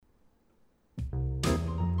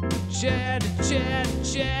Chad.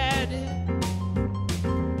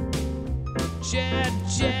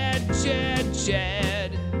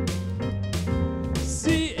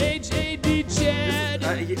 C-H-A-D, Chad.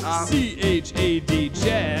 C-H-A-D,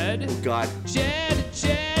 Chad. Oh, God. Chad.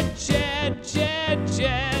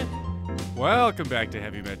 Welcome back to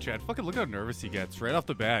Heavy Met Chad. Fucking look how nervous he gets right off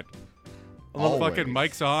the bat. Always. Fucking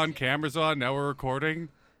mic's on, camera's on, now we're recording.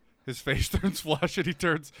 His face turns flush and he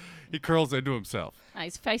curls into himself.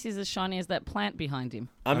 His face is as shiny as that plant behind him.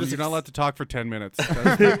 You're not allowed to talk for 10 minutes.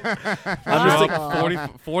 I'm just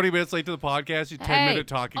like 40 minutes late to the podcast, you 10-minute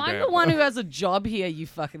talking I'm ban. the one who has a job here, you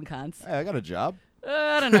fucking cunts. Hey, I got a job.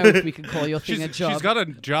 I don't know if we could call your thing a job. She's got a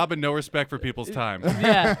job and no respect for people's time.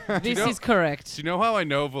 Yeah, this is correct. Do you know how I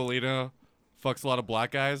know Valina fucks a lot of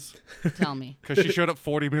black guys? Tell me. Because she showed up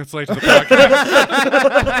 40 minutes late to the podcast.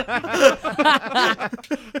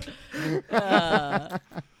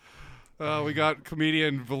 We got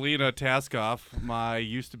comedian Valina Taskoff, my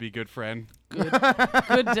used-to-be good friend.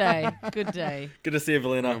 Good day. Good day. good to see you,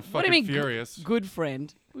 Valina. I'm What do you mean, furious. good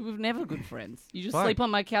friend? We were never good friends. You just Fine. sleep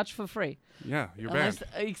on my couch for free. Yeah, you're banned.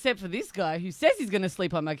 Except for this guy who says he's going to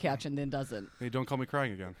sleep on my couch and then doesn't. Hey, don't call me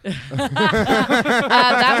crying again.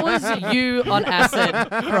 That was you on acid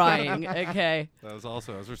crying, okay? That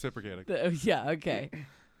was reciprocating. Yeah, okay.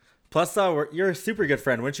 Plus, you're a super good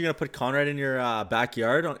friend. Weren't you going to put Conrad in your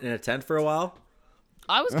backyard in a tent for a while?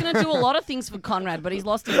 I was going to do a lot of things for Conrad, but he's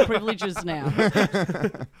lost his privileges now.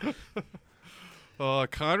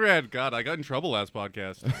 Conrad, God, I got in trouble last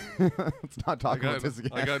podcast. Let's not talk about this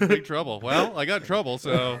again. I got in big trouble. Well, I got in trouble,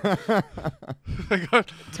 so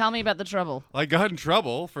Tell me about the trouble. I got in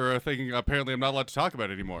trouble for a thing apparently I'm not allowed to talk about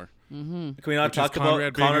anymore. Can we not Which is talk about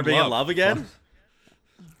Conrad being Conrad in being in love. love again?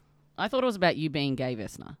 I thought it was about you being gay,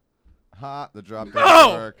 Vesna. Ha, the drop didn't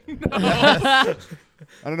work. I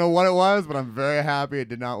don't know what it was, but I'm very happy it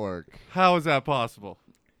did not work. How is that possible?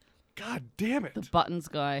 God damn it. The buttons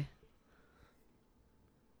guy.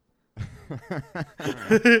 I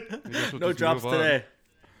guess we'll No just drops move on. today.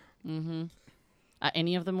 Mm-hmm. Are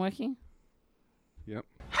any of them working? Yep.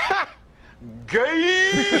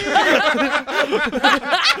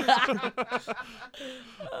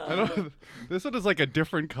 This one is like a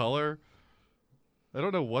different color. I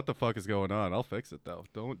don't know what the fuck is going on. I'll fix it though.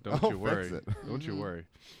 Don't I'll you worry. fix it. Don't you worry.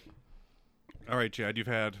 All right, Chad. You've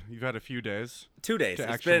had a few days. 2 days.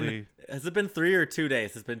 To It's been. actually- Has it been 3 or 2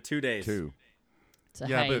 days? It's been 2 days. 2. It's a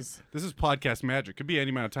Yeah, haze. but this is podcast magic. Could be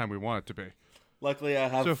any amount of time we want it to be. Luckily, I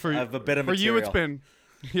have, So I have a bit of for material. you, it's been.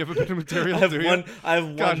 You have a bit of material. I have do you? one. I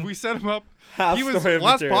have God, one. we set him up. half He was story of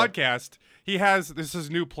last material. podcast. He has this is his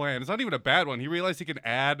new plan. It's not even a bad one. He realized he can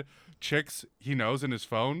add chicks he knows in his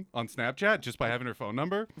phone on Snapchat just by having her phone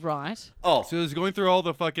number. Right. Oh, So he's going through all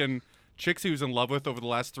the fucking chicks he was in love with over the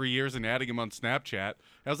last 3 years and adding them on Snapchat.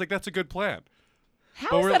 I was like, that's a good plan. How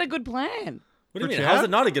But is we're- that a good plan? what do you for mean? Chad? How's it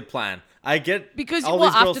not a good plan? I get Because all well,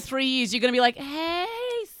 these girls. after 3 years, you're going to be like, hey,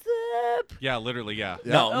 sup? Yeah, literally, yeah.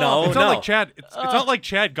 No, It's no. not like Chad. It's not like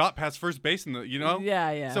Chad got past first base in the.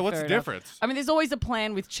 Yeah. So what's fair the enough. difference? I mean, there's always a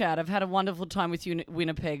plan with Chad. I've had a wonderful time with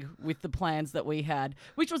Winnipeg with the plans that we had,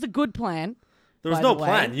 which was a good plan. There was by no the way.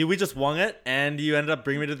 plan. We just wung it, and you ended up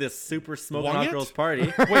bringing me to this super smoking Wung hot it? girls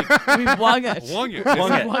party. Wait, We wung it. wung it.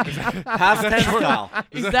 Wung it. Wung it. Past tense style.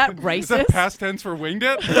 Is that Is racist? that past tense for winged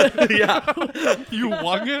it? Yeah. You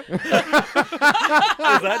wung it? Is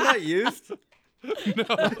that not used?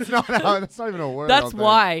 That's not even a word. I That's don't think.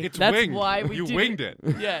 why. It's That's winged. why we You didn't- winged it.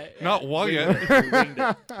 Yeah. Not wung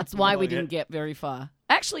it. That's why we Wung didn't it. get very far.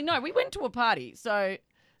 Actually, no, we went to a party. So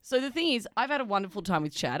the thing is, I've had a wonderful time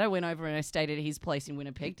with Chad. I went over and I stayed at his place in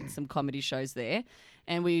Winnipeg, did some comedy shows there.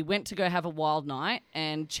 And we went to go have a wild night.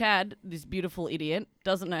 And Chad, this beautiful idiot,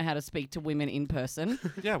 doesn't know how to speak to women in person.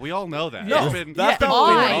 Yeah, we all know that. No, It's been that's yeah, not what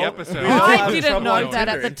we I- know. episodes. We know I have didn't trouble know on that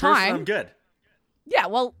at Tinder. the In person, time. I'm good. Yeah,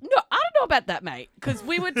 well, no, I don't know about that, mate. Because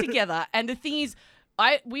we were together. And the thing is,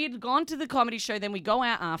 we had gone to the comedy show. Then we go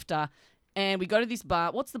out after. And we go to this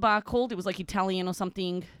bar. What's the bar called? It was like Italian or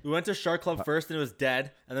something. We went to Shark Club first, and it was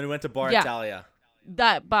dead. And then we went to Bar Yeah. Italia.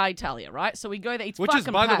 That Bar Italia, right? So we go there. It's Which is,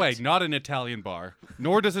 fucking by the way, packed. not an Italian bar,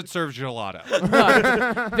 nor does it serve gelato.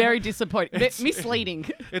 No, very disappointing. Misleading.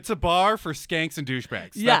 It's a bar for skanks and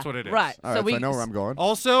douchebags. Yeah, That's what it is. right. All right, so I know where I'm going.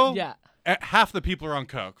 Also, Yeah. half the people are on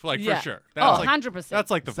coke, Yeah. for sure. Oh, like, 100%.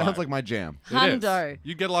 That's like the Sounds vibe. like my jam. It is. Hundo.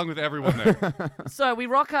 You get along with everyone there. So we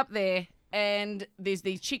rock up there, and there's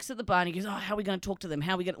these chicks at the bar, and he goes, "Oh, how are we going to talk to them?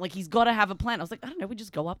 How are we going to like?" He's got to have a plan. I was like, "I don't know. We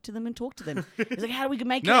just go up to them and talk to them." He's like, "How do we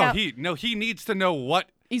make it out?" he needs to know what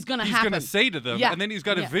He's going to he's happen. going to say to them, Yeah. and then he's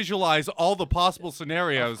got to Yeah. visualize all the possible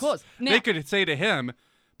scenarios Of course. Now- they could say to him.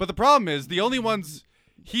 But the problem is, the only ones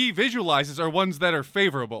he visualizes are ones that are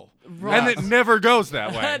favorable. Right. And it never goes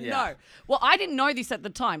that way. No. Well, I didn't know this at the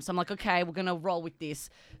time, so I'm like, okay, we're gonna roll with this.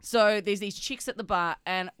 So there's these chicks at the bar,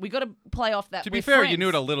 and we got to play off that. To be we're fair, friends. you knew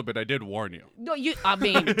it a little bit. I did warn you. No, I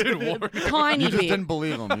mean, tiny You just bit. didn't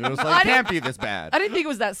believe him. You were just I like, didn't- can't be this bad. I didn't think it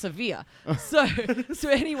was that severe. So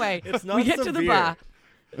anyway, It's not we get to the severe. bar.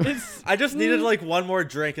 It's I just needed like one more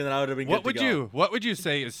drink and then I would have been What good to would go. what would you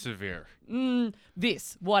say is severe?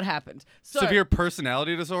 what happened. So Severe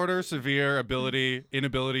personality disorder, severe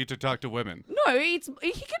inability to talk to women. No, he can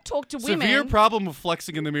talk to women. Severe problem of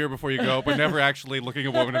flexing in the mirror before you go, but never actually looking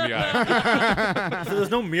a woman in the eye. So there's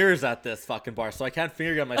no mirrors at this fucking bar, so I can't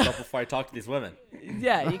finger my myself before I talk to these women.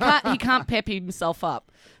 Yeah, he can't pep himself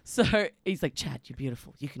up. So he's like, Chad, you're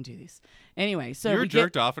beautiful. You can do this. Anyway, so You were we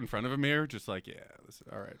jerked off in front of a mirror, just like, yeah,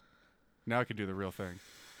 all right. Now I can do the real thing.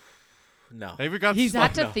 No. Have you ever got He's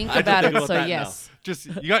had to no. think I didn't about think it. about So that, no. yes, just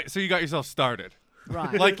you got yourself started.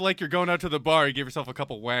 right. Like you're going out to the bar, you give yourself a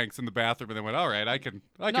couple wanks in the bathroom, and then went, all right, I can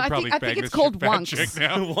I probably think bang it's this called fat wonks. chick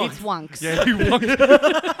now. It's wonks. Yeah, he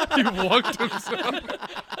wonked himself.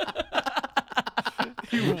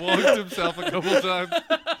 He wonked himself a couple times.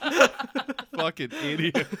 Fucking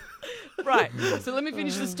idiot. Right. So let me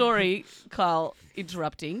finish the story, Kyle,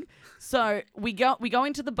 interrupting. So we go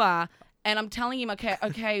into the bar, and I'm telling him, okay.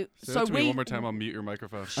 Say So that to me we one more time, I'll mute your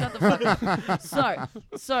microphone. shut the fuck up.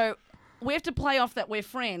 So we have to play off that we're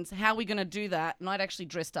friends. How are we gonna do that? And I'd actually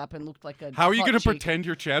dressed up and looked like a. How are you hot going to chick. pretend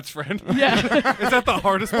you're Chad's friend? Yeah. Is that the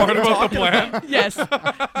hardest part about the plan? Yes. Very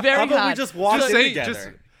How about hard. we just walk Just in say,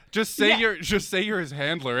 together? just say Yeah. you're his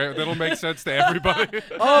handler. That'll make sense to everybody.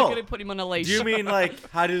 I'm Oh, gonna put him on a leash. do you mean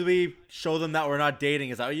like how do we show them that we're not dating?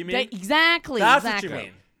 Is that what you mean? Exactly. That's exactly. what you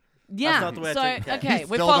mean. Yeah. not the way I So take it. okay, He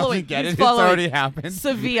we're still following. doesn't get He's it. It's following. already happened.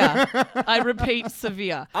 Severe. I repeat,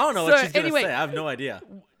 severe. I don't know So what she's gonna anyway, say. I have no idea.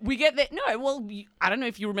 we get there. No, well, I don't know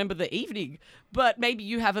if you remember the evening, but maybe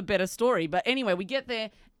you have a better story. But anyway, we get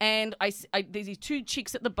there, and there's these two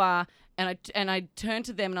chicks at the bar, and I turned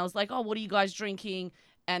to them, and I was like, "Oh, what are you guys drinking?"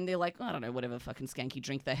 And they're like, I don't know, whatever fucking skanky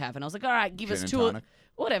drink they have. And I was like, all right, give Gin us and two. tonic?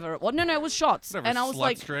 Whatever. Well, no, it was shots. Whatever, and I was slut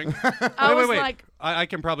like, string. I was wait. like, I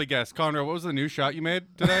can probably guess. Conrad, what was the new shot you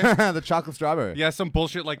made today? The chocolate strawberry. Yeah, some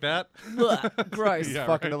bullshit like that. ugh, gross. Yeah,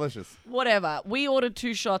 Fucking right. delicious. Whatever. We ordered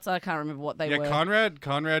 2 shots. I can't remember what they Yeah, were.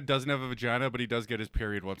 Conrad doesn't have a vagina, but he does get his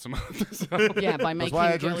period once a month. So. Yeah, by That's making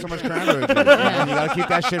why I drink so jelly much drink. cranberry juice. Man. You gotta keep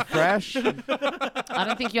that shit fresh. I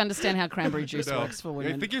don't think you understand how cranberry juice No. works for I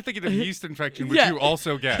women. think you're thinking of yeast infection, which Yeah. you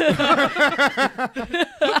also get.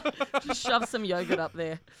 Just shove some yogurt up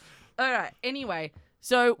there. All right. Anyway,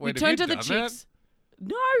 so we Wait, have turned you to the done that? chicks.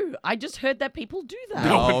 No, I just heard that people do that.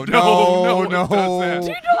 No, no, one does that. Do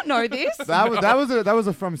you not know this? That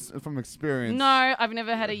was from experience. No, I've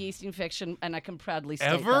never had a yeast infection, and I can proudly state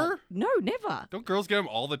Ever? that. No, never. Don't girls get them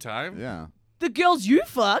all the time? Yeah. The girls you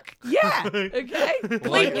fuck, yeah, okay.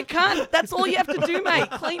 Clean your cunt. That's all you have to do, mate.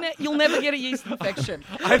 Clean it. You'll never get a yeast infection.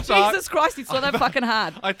 thought- Jesus Christ, it's not that fucking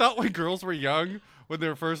hard. I thought when girls were young, when they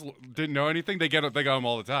were first didn't know anything, they got them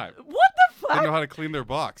all the time. What the They know fuck? how to clean their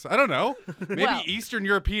box. I don't know. Maybe Well- Eastern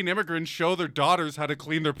European immigrants show their daughters how to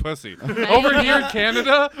clean their pussy. Over here in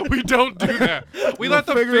Canada, we don't do that. We let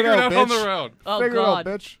them figure it figure it out, out on bitch. their own. Oh Figure it out,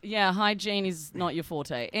 God. bitch. Yeah, hygiene is not your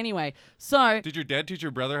forte. Anyway, so Did your dad teach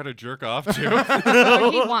your brother how to jerk off too? he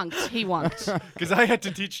wonked. He wonked. Because I had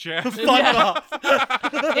to teach Chad.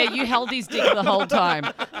 Yeah, you held his dick the whole time.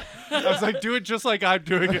 I was like, do it just like I'm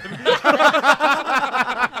doing it.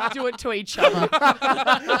 Do it to each other.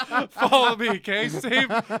 Follow me, okay? Same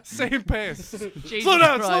pace. Jesus Slow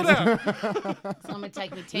down, Christ. slow down. It's going to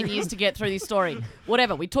take me 10 years to get through this story.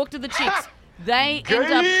 Whatever. We talked to the chicks. They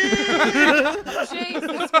end up.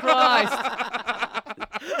 Jesus Christ.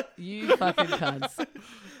 You fucking cunts.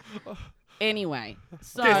 Anyway,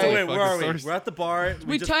 so Okay, so wait, Fucking where are we? source. We're at the bar.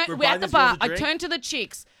 we're buying at the these girls bar. a I drink? turned to the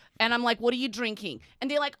chicks and I'm like, "What are you drinking?" And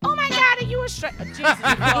they're like, "Oh my God, are you Australian?" Jesus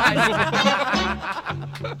Christ.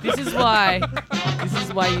 This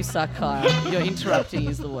is why you suck, Kyle. Your interrupting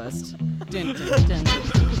is the worst. Dun, dun, dun, dun.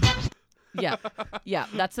 Yeah,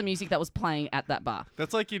 that's the music that was playing at that bar.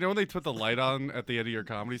 That's like, when they put the light on at the end of your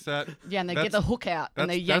comedy set? Yeah, and they That's- get the hook out and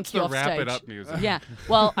they yank that's you the off wrap stage. it up music. Yeah,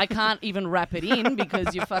 well, I can't even wrap it in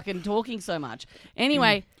because you're fucking talking so much.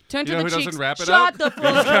 Anyway, turn to You know the who chicks. doesn't wrap it Shut up? the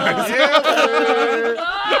fuck up.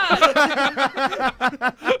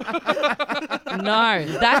 No,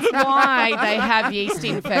 that's why they have yeast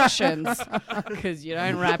infections because you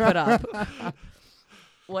don't wrap it up.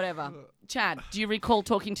 Whatever. Chad, do you recall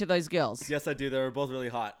talking to those girls? Yes, I do. They were both really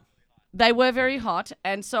hot. They were very hot,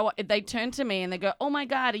 and so they turned to me and they go, "Oh my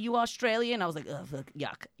God, are you Australian?" I was like, "Oh, fuck,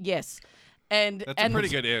 yuck, yes." And That's a pretty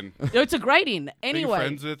good in. It's a great in. Being Anyway,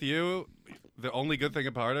 friends with you, the only good thing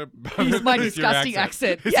about it is my is your disgusting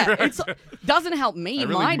accent. It's Yeah, your it doesn't help me I in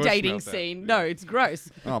really my mushed dating mouth that. scene. No, it's gross.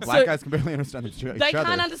 Oh, black So- guys can barely understand each other. They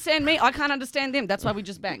can't understand me. I can't understand them. That's why we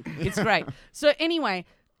just bang. It's great. So anyway,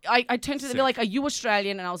 I turned to them. They're like, "Are you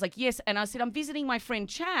Australian?" And I was like, "Yes." And I said, "I'm visiting my friend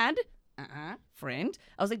Chad." Friend.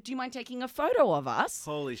 I was like, "Do you mind taking a photo of us?"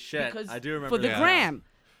 Holy shit! Because I do remember for the that. gram,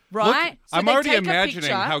 Look, right? So I'm they already take a imagining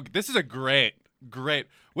picture. how this is a great.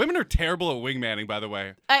 Women are terrible at wingmanning, by the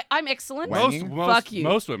way. I'm excellent. Wanging? Most, Fuck you.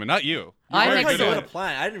 most women, not you. I'm You're I very didn't good know you at had it. a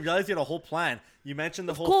plan. I didn't realize you had a whole plan. You mentioned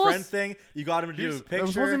the whole course. friend thing. You got him to do a This picture.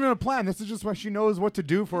 wasn't even a plan. This is just what she knows what to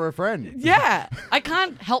do for her friend. Yeah, I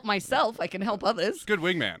can't help myself. I can help others. Good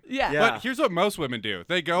wingman. Yeah. Yeah. But here's what most women do.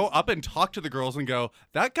 They go up and talk to the girls and go,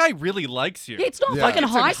 that guy really likes you. Yeah, it's not Yeah. fucking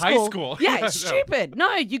It's in high high school. school. Yeah, it's No. stupid.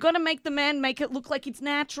 No, you got to make the man make it look like it's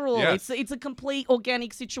natural. Yes. It's a complete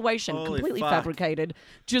organic situation, Holy completely fuck. fabricated,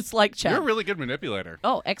 just like Chad. You're a really good manipulator.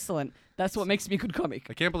 Oh, excellent. That's what makes me a good comic.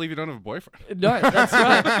 I can't believe you don't have a boyfriend. No, that's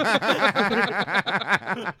right.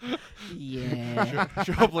 Yeah.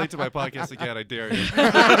 Show up late to my podcast again, I dare you.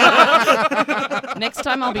 Next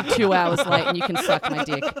time I'll be 2 hours late and you can suck my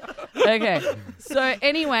dick. Okay. So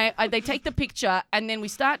anyway, they take the picture and then we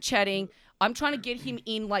start chatting. I'm trying to get him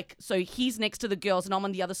in, like, so he's next to the girls and I'm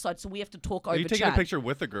on the other side, so we have to talk over Are you taking chat. a picture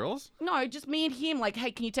with the girls? No, just me and him. Like,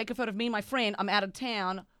 hey, can you take a photo of me and my friend? I'm out of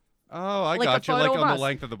town. Oh, I Like got a you. photo Like of on the us.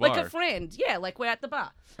 length of the bar. Like a friend. Yeah, like we're at the bar.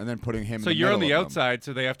 And then putting him So in the you're on the middle of them. outside,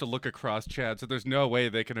 so they have to look across Chad. So there's no way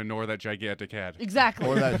they can ignore that gigantic head. Exactly.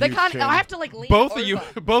 Or that They huge can't. chin. I have to like lean Both over. of you,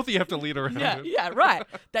 both of you have to lead around. Yeah, yeah, right.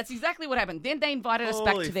 That's exactly what happened. Then they invited us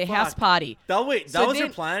back Holy to their fuck. house party. That wait, that So was your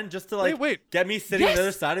then- plan, just to like Wait. get me sitting on Yes. the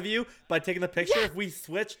other side of you by taking the picture. Yeah. If we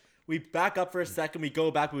switch, we back up for a second, we go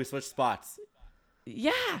back, but we switch spots.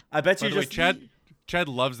 Yeah. I bet By you the way, just. Chad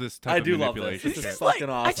loves this type I of do love this. manipulation. This is shit. It's like, fucking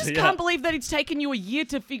I awesome. just yeah. can't believe that it's taken you a year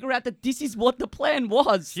to figure out that this is what the plan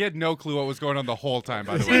was. He had no clue what was going on the whole time,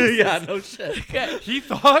 by the way. Yeah, no shit. Okay. He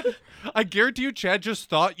thought, I guarantee you, Chad just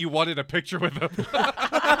thought you wanted a picture with him.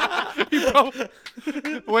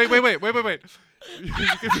 Wait. You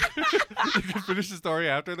can finish the story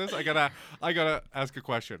after this. I gotta ask a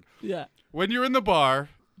question. Yeah. When you're in the bar,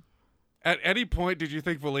 at any point did you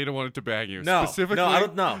think Valina wanted to bang you? No, Specifically, no, I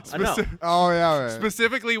don't know. I know. Oh, yeah. Right.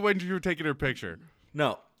 Specifically when you were taking her picture.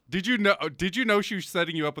 No. Did you know she was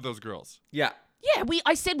setting you up with those girls? Yeah. Yeah,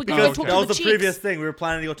 I said we're going Because to go talk that to was the the chicks. previous thing. We were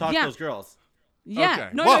planning to go talk Yeah. to those girls. Yeah. Okay.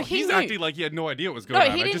 No, well, no, he he's knew. acting like he had no idea what was going No,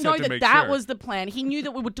 on. he I didn't just know have to that make that sure. was the plan. He knew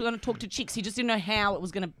that we were going to talk to chicks. He just didn't know how it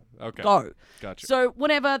was going to Okay. go. Gotcha. So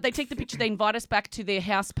whatever, they take the picture, they invite us back to their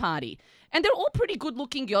house party. And they're all pretty good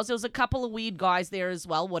looking girls. There was a couple of weird guys there as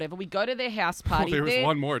well, whatever. We go to their house Well, party. there was They're-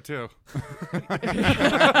 one more too.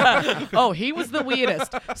 Oh, he was the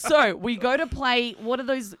weirdest. So we go to play, what are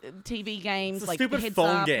those TV games? It's a like stupid Heads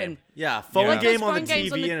phone Up game. and Yeah, phone Like game those on the phone games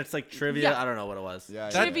TV, on the- and it's like trivia. Yeah. I don't know what it was. Yeah,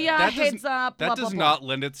 Trivia, doesn't- Heads Up, That blah, does blah, not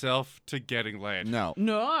lend itself to getting laid. No.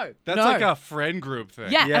 No. That's no. like a friend group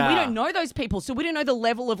thing. Yeah, and we Yeah. don't know those people, so we don't know the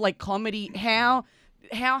level of like comedy.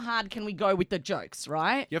 How hard can we go with the jokes,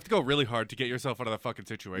 right? You have to go really hard to get yourself out of that fucking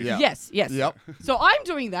situation. Yeah. Yes, yes. Yep. So I'm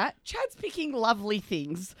doing that. Chad's picking lovely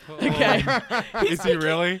things. Okay. Is he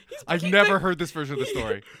really? I've picking never the- heard this version of the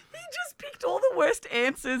story. He just picked all the worst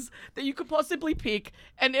answers that you could possibly pick,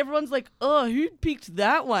 and everyone's like, "Oh, who picked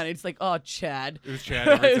that one?" It's like, "Oh, Chad." It was Chad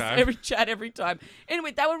every It was time. Chad every time.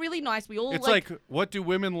 Anyway, they were really nice. We all It's like, what do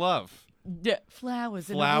women love? yeah, flowers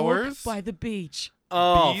and a Flowers? walk by the beach.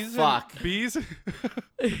 Oh Bees? fuck! Bees?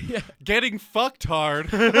 Yeah. Getting fucked hard.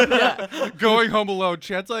 Going home alone.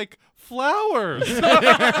 Chad's like, flowers.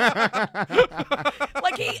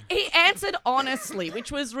 Like he answered honestly,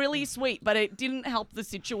 which was really sweet, but it didn't help the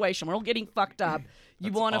situation. We're all getting fucked up. You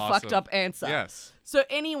That's want a awesome. fucked up answer. Yes. So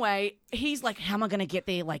anyway, he's like, how am I going to get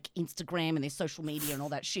their like Instagram and their social media and all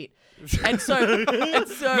that shit? And so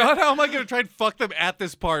Not how am I going to try and fuck them at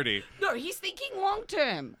this party? no, he's thinking long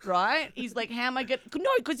term, right? He's like, how am I going to, no,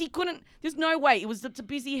 because he couldn't, there's no way. It's a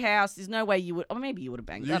busy house. There's no way you would, or maybe you would have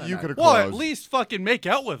banged. I don't You know. could have Well, closed. at least fucking make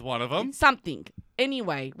out with one of them. Something.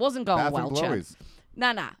 Anyway, wasn't going Bath well, and Chad. blowies.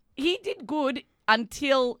 Nah. He did good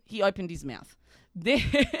until he opened his mouth.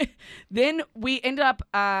 Then we ended up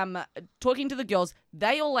talking to the girls.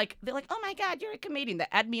 They're like, oh my God, you're a comedian. They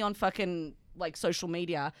add me on fucking like social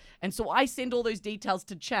media. And so I send all those details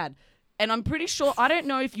to Chad. And I'm pretty sure, I don't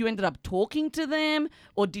know if you ended up talking to them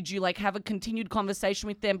or did you like have a continued conversation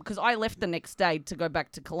with them, because I left the next day to go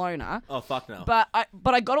back to Kelowna. Oh fuck no! But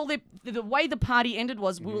I got all the way the party ended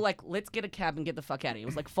was Mm-hmm. we were like, let's get a cab and get the fuck out of here. It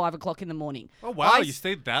was like 5 o'clock in the morning. Oh, wow. I You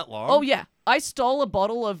stayed that long? Oh yeah, I stole a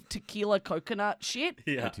bottle of tequila coconut shit.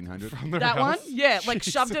 Yeah. 1800. From their That one? house? Yeah, like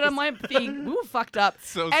shoved it on my thing. We were fucked up.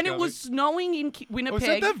 So and it scummy. was snowing in Was that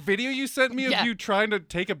Winnipeg. that video you sent me of Yeah. you trying to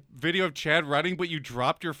take a video of Chad running, but you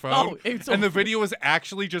dropped your phone? Oh, it's and the awful. video was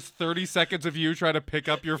actually just 30 seconds of you trying to pick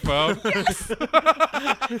up your phone.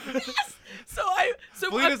 So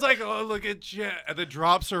Felina's like, oh, look at Chad. And then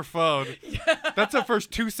drops her phone. That's the first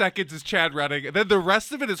 2 seconds is Chad running. And then the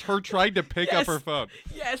rest of it is her trying to pick up Yes. her phone.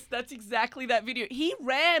 Yes, that's exactly that video. He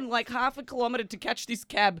ran like half a kilometer to catch this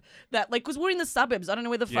cab that, like, because we're in the suburbs. I don't know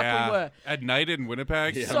where the fuck we were. At night in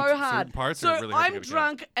Winnipeg. Yeah. So certain hard. Parts So are really hard to I'm get a cab.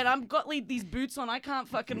 drunk and I've got like these boots on. I can't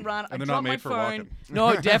fucking run. I they're drop not my made for phone. walking.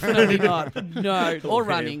 No, definitely not. No, or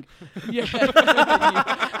running. Yeah.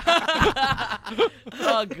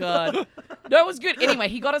 Oh god. No, it was good. Anyway,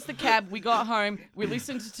 he got us the cab. We got home. We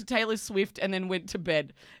listened to Taylor Swift and then went to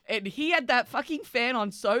bed. And he had that fucking fan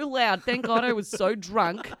on so loud. Thank God I was so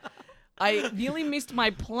drunk. I nearly missed my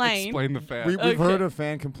plane. Explain the fan. We've Okay. heard a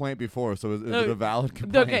fan complaint before, so is it a valid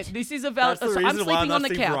complaint? Okay, this is a valid. That's the So I'm reason why I'm sleeping not on the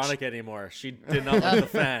seeing couch. Veronica anymore. She did not like the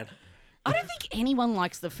fan. I don't think anyone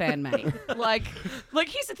likes the fan, mate. Like,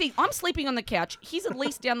 here's the thing. I'm sleeping on the couch. He's at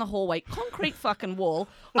least down the hallway, concrete fucking wall.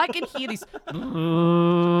 I can hear this. Do you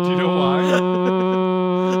know why?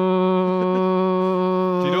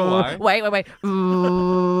 Do you know why? Wait.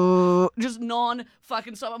 Just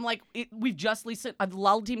non-fucking stop. I'm like, we've just listened. I've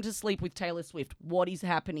lulled him to sleep with Taylor Swift. What is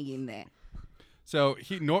happening in there? So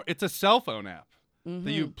it's a cell phone app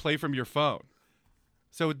that you Mm-hmm. play from your phone.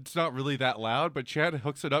 So it's not really that loud, but Chad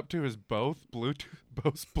hooks it up to his Bose Bluetooth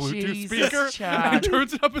Jesus, speaker Chad. and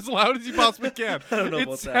turns it up as loud as he possibly can. I don't know it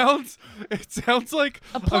about that. sounds like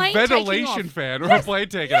A plane taking ventilation off. fan or Yes, a plane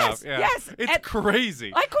taking yes, off. Yeah. yes. It's And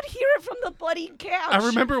crazy. I could hear it from the bloody couch. I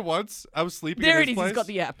remember once I was sleeping There at it his is. place. He's got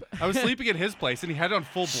the app. I was sleeping at his place and he had it on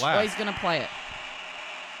full Oh, blast. he's gonna play it.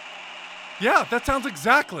 Yeah, that sounds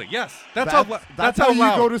exactly. Yes. That's That's how how you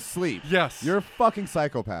loud. go to sleep. Yes. You're a fucking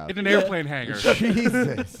psychopath. in an airplane hangar.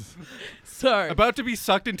 Jesus. So About to be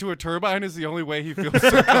sucked into a turbine is the only way he feels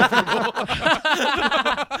so comfortable.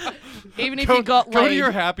 even if you got Go to laid, your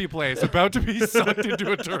happy place. About to be sucked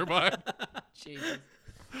into a turbine. Jesus.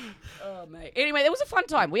 Oh, mate. Anyway, it was a fun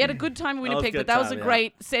time. We had a good time in That was a Winnipeg, good but that was a time, yeah.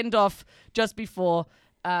 great send-off just before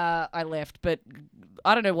I left. But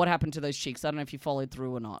I don't know what happened to those chicks. I don't know if you followed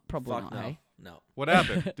through or not. Probably Fuck not, no. hey? No. What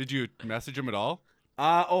happened? Did you message him at all?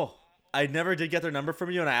 I never did get their number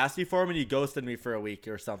from you, and I asked you for them, and you ghosted me for a week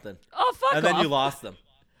or something. Oh, fuck And then off. you lost them.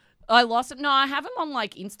 I lost it. No, I have them on,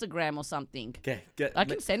 like, Instagram or something. Okay, I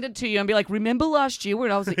can send it to you and be like, remember last year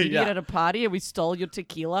when I was an idiot Yeah. at a party and we stole your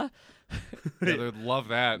tequila? Yeah, they'd love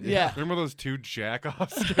that. Yeah. Remember those two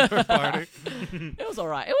jack-offs at their party? It was all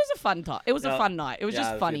right. It was a fun time. It was a Yeah. fun night. It was Yeah, just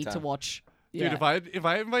it was a funny good to time. watch. Dude, Yeah. if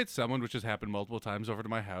I invite someone, which has happened multiple times, over to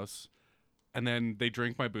my house, and then they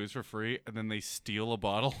drink my booze for free, and then they steal a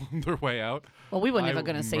bottle on their way out. Well, we were I never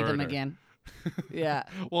going to see them murder. again. Yeah.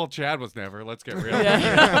 Well, Chad was never. Let's get real.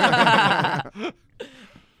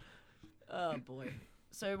 Oh, boy.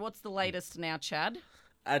 So what's the latest now, Chad?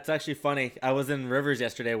 That's actually funny. I was in Rivers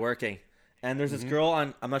yesterday working, and there's this girl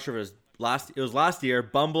on. I'm not sure if it was last year,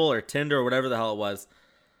 Bumble or Tinder or whatever the hell it was.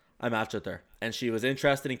 I matched with her, and she was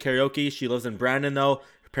interested in karaoke. She lives in Brandon though.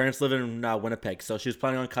 Her parents live in Winnipeg, so she was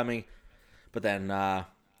planning on coming, but then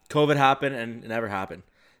COVID happened and it never happened.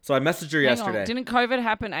 So I messaged her Hang yesterday. on. Didn't COVID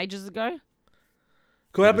happen ages ago?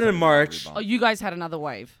 COVID happened in March. Oh, you guys had another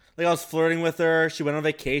wave. Like I was flirting with her. She went on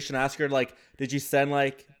vacation. I asked her like, "Did you send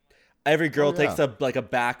like?" Every girl yeah. takes a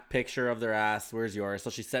back picture of their ass. Where's yours? So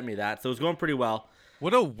she sent me that. So it was going pretty well.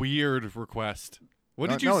 What a weird request. What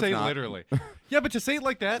No- did you no, it's say not. literally? Yeah, but to say it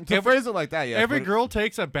like that, To phrase it like that, yeah. every but- girl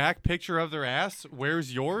takes a back picture of their ass.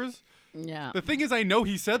 Where's yours? Yeah. The thing is, I know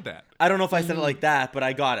he said that. I don't know if I said it like that, but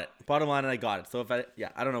I got it. Bottom line, I got it. So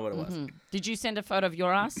I don't know what it was. Did you send a photo of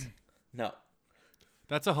your ass? No.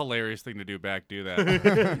 That's a hilarious thing to do back. Do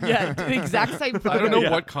that. Yeah, the exact same photo. I don't know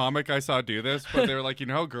Yeah. what comic I saw do this, but they were like, you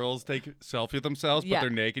know how girls take selfie of themselves, but Yeah. they're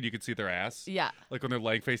naked, you can see their ass? Yeah. Like when they're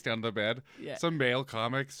laying face down on the bed. Yeah. Some male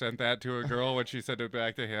comic sent that to a girl when she sent it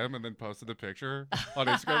back to him and then posted the picture on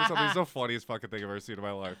Instagram or something. It's the funniest fucking thing I've ever seen in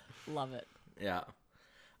my life. Love it. Yeah.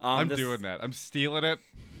 I'm doing that. I'm stealing it.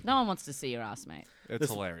 No one wants to see your ass, mate. It's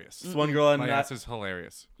hilarious. This one girl in My ass is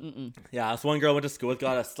hilarious. this one girl I went to school with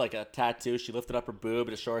got us like a tattoo. She lifted up her boob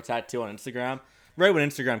and a short tattoo on Instagram. Right when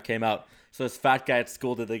Instagram came out. So this fat guy at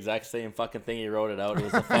school did the exact same fucking thing. He wrote it out. It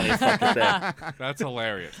was the funniest fucking thing. That's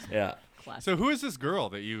hilarious. Yeah. Classic. So who is this girl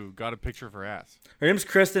that you got a picture of her ass? Her name's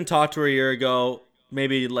Kristen. Talked to her a year ago.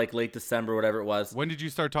 Maybe like late December, whatever it was. When did you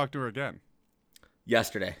start talking to her again?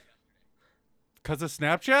 Yesterday. Because of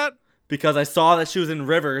Snapchat? because I saw that she was in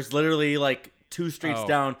Rivers, literally like 2 streets Oh.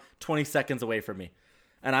 down, 20 seconds away from me.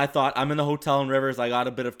 And I thought, I'm in the hotel in Rivers. I got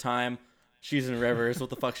a bit of time. She's in Rivers. What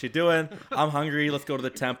the fuck's she doing? I'm hungry. Let's go to the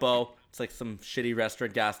Tempo. It's like some shitty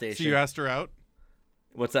restaurant gas station. So you asked her out?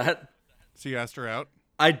 What's that? So you asked her out?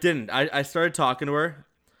 I didn't. I started talking to her.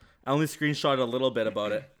 I only screenshotted a little bit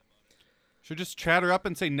about it. Should just chat her up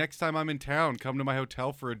and say, next time I'm in town, come to my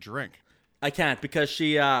hotel for a drink. I can't because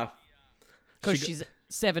she Because she's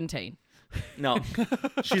 17. no.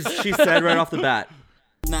 she said right off the bat.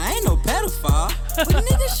 Nah, I ain't no pedophile, but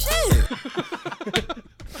nigga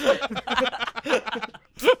shit.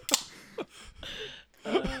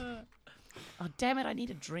 Oh, damn it. I need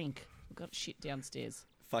a drink. I've got shit downstairs.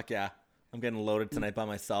 Fuck yeah. I'm getting loaded tonight by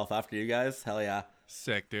myself after you guys. Hell yeah.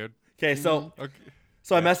 Sick, dude. Okay, so Okay.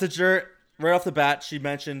 I messaged her right off the bat. She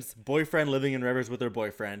mentions boyfriend living in Rivers with her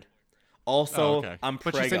boyfriend. Also, Oh, okay. I'm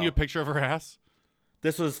But she sent preggo. you a picture of her ass?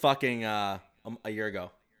 This was fucking a year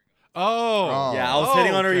ago. Oh. Yeah, I was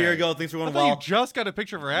hitting on her a year okay. ago. Things were I going thought you well. just got a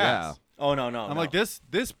picture of her ass. Oh no. I'm like, this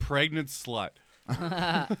pregnant slut.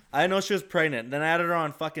 I didn't know she was pregnant. Then I added her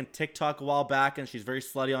on fucking TikTok a while back, and she's very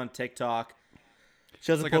slutty on TikTok.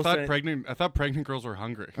 She doesn't Like I post thought pregnant girls were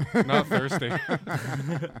hungry, not thirsty.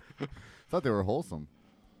 Thought they were wholesome.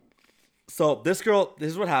 So this girl,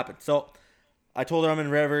 this is what happened. So I told her I'm in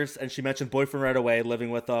Rivers, and she mentioned boyfriend right away, living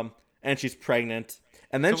with him, and she's pregnant.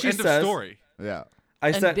 And then So she end says, of story. Yeah. I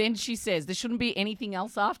And said, then she says there shouldn't be anything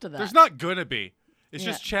else after that. There's not gonna be. It's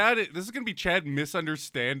Yeah. just Chad. This is gonna be Chad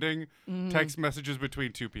misunderstanding text messages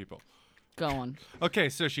between two people. Go on. Okay,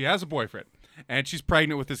 so she has a boyfriend, and she's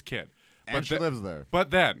pregnant with this kid. And she lives there. But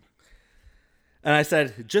then, and I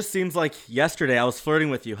said, it just seems like yesterday I was flirting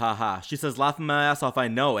with you, haha. She says, laughing my ass off, I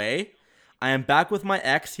know, eh? I am back with my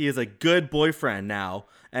ex. He is a good boyfriend now.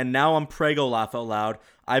 And now I'm preggo, laugh out loud.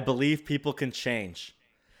 I believe people can change.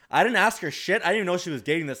 I didn't ask her shit. I didn't even know she was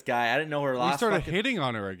dating this guy. I didn't know her we last started fucking... hitting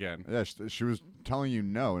on her again. Yeah, she was telling you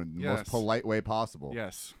no in the most Yes. polite way possible.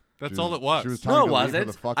 Yes, that's She all it was. She was telling No, you it to leave her wasn't.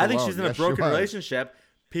 the fuck I think alone. she's in a Yes, she broken was. relationship.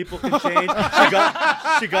 People can change.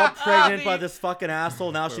 she got pregnant by this fucking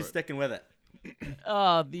asshole. Now she's sticking with it.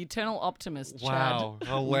 Oh, the eternal optimist, Chad. Wow,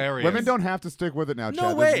 hilarious. Women don't have to stick with it now, No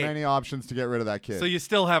Chad. way. There's many options to get rid of that kid. So you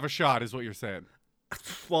still have a shot, is what you're saying?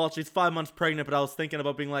 Well, she's 5 months pregnant, but I was thinking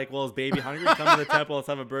about being like, well, is baby hungry? Come to the temple. Let's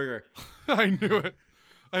have a burger. I knew it.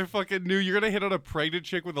 I fucking knew you're gonna hit on a pregnant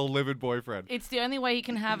chick with a livid boyfriend. It's the only way he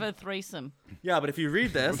can have a threesome. Yeah, but if you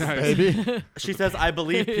read this, Baby. she says, I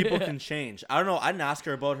believe people can change. I don't know. I didn't ask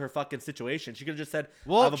her about her fucking situation. She could have just said, I have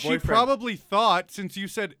Well, a she boyfriend. probably thought, since you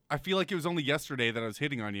said, I feel like it was only yesterday that I was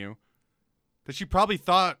hitting on you, that she probably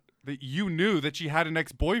thought that you knew that she had an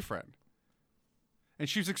ex-boyfriend. And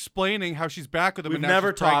she's explaining how she's back with him. We've and now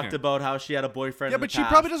never she's talked pregnant. about how she had a boyfriend Yeah, in the but she past.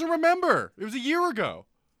 probably doesn't remember. It was a year ago.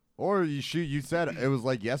 Or you said it was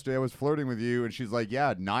like yesterday I was flirting with you, and she's like,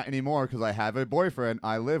 yeah, not anymore because I have a boyfriend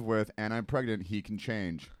I live with and I'm pregnant. He can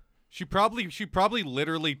change. She probably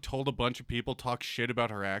literally told a bunch of people, talk shit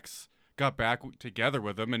about her ex, got back together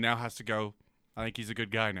with him, and now has to go, I think he's a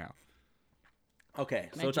good guy now. Okay,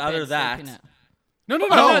 so Made it's your either bed, that. sleep in it. No.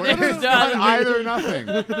 No, this is it's not done. either or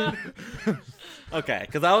nothing. Okay,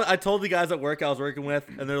 because I told the guys at work I was working with,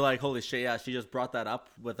 and they're like, holy shit, yeah, she just brought that up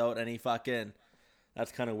without any fucking...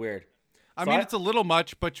 That's kind of weird. I So mean, it's a little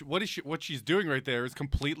much, but what she's doing right there is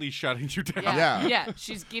completely shutting you down. Yeah. Yeah.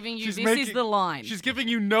 She's giving you, She's this making- is the line. She's giving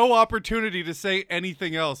you no opportunity to say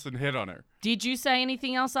anything else and hit on her. Did you say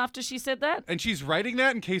anything else after she said that? And she's writing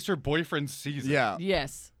that in case her boyfriend sees it. Yeah.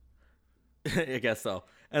 Yes. I guess so.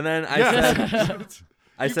 And then I Yeah. said...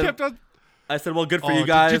 I You said, kept on. I said, well, good for Oh, you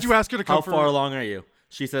guys. did you ask her to come How for- far along are you?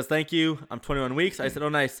 She says, thank you. I'm 21 weeks. I said, oh,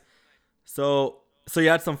 nice. So you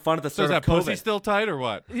had some fun at the So start is of that COVID. pussy still tight or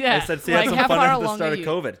what? Yeah. I said, so you had some how fun far at the along start are of you?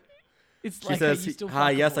 COVID. It's She like, says, are you still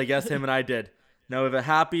hi, yes, fuckable? I guess him and I did. Now we have a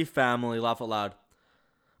happy family. Laugh out loud.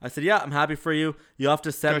 I said, yeah, I'm happy for you. You'll have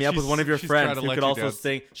to set God, me up with she's- one of your she's trying friends to who let could you also down.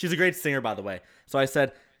 sing. She's a great singer, by the way. So I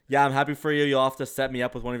said, yeah, I'm happy for you. You'll have to set me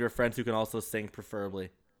up with one of your friends who can also sing, preferably.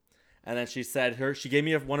 And then she said, she gave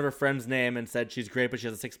me one of her friends' name and said she's great, but she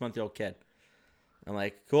has a 6-month-old kid. I'm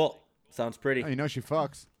like, cool. Sounds pretty. Oh, you know she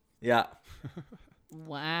fucks. Yeah.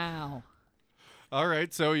 Wow. All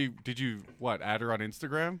right. So did you add her on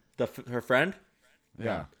Instagram? Her friend?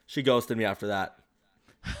 Yeah. She ghosted me after that.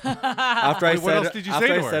 After I Wait, what said, else did you after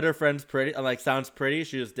say I to her? said her friend's pretty, I'm like, sounds pretty.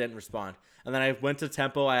 She just didn't respond. And then I went to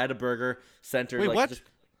Tempo. I had a burger, sent her. Wait, like, what? just-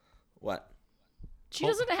 what? She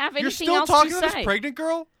doesn't have anything You're still else talking to to say. this pregnant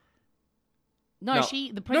girl? No, No.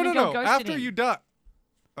 the No. pregnant girl ghosted After him. you done.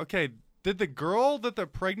 Okay. Did the girl that the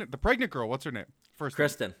pregnant girl? What's her name? First name.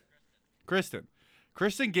 Kristen. Kristen.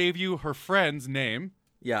 Kristen gave you her friend's name,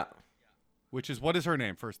 Yeah. which is what is her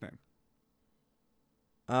name? First name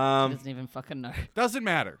He doesn't even fucking know. doesn't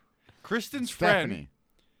matter. Kristen's friend. Stephanie.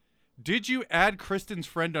 Did you add Kristen's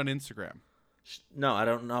friend on Instagram? No, I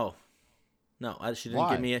don't know. No, she didn't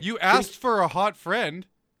Why? give me. You asked for a hot friend.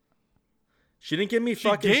 She didn't give me She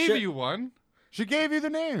fucking gave shit. you one. She gave you the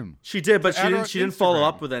name. She did, but to add her on she didn't follow Instagram.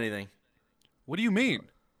 up with anything. What do you mean?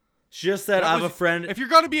 She just said, That "I have was- a friend." If you're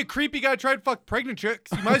gonna be a creepy guy, try to fuck pregnant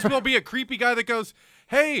chicks. You might as well be a creepy guy that goes,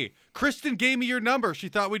 "Hey, Kristen gave me your number. She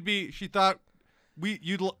thought we'd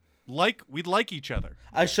like each other."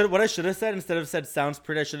 What I should have said instead of said sounds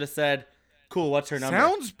pretty, I should have said, "Cool, what's her number?"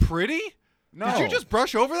 Sounds pretty. No. Did you just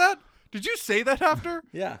brush over that? Did you say that after?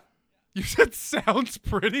 Yeah. You said sounds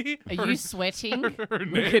pretty. Are you sweating? her Look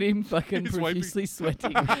name- at him fucking He's wiping- profusely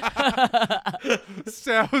sweating.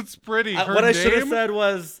 Sounds pretty. Her What I name? should have said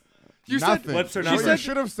was, You Nothing. said What's her What number? you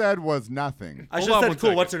should have said was nothing. I Hold should have on said, one "Cool,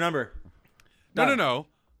 second. what's her number?" Done. no.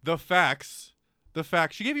 The facts.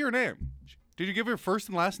 She gave you her name. Did you give her first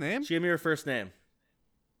and last name? She gave me her first name.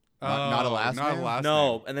 Not a last not name? A last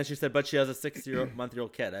No, name. and then she said, "But she has a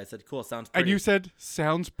 6-month-old kid." I said, "Cool, sounds pretty." And you said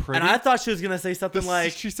sounds pretty. And I thought she was gonna say something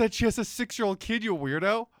like she said she has a 6-year-old kid. You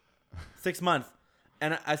weirdo. 6 months,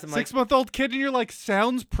 and I said, like, 6-month-old kid, and you're like,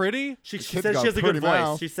 sounds pretty. she kid's said got she has a pretty good voice.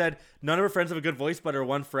 mouth. She said none of her friends have a good voice, but her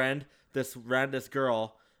one friend, this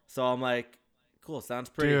girl. So I'm like, "Cool, sounds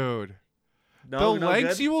pretty." Dude, No, the no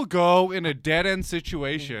lengths good? you will go in a dead end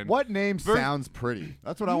situation. What name Ver- sounds pretty?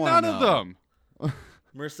 That's what I want None to know. of them.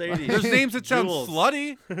 Mercedes. There's names that sound Jules.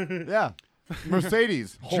 slutty. Yeah.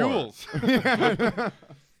 Mercedes. Whore. Jules.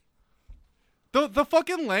 the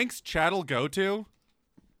fucking lengths Chad'll go to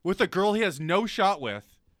with a girl he has no shot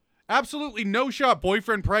with, absolutely no shot,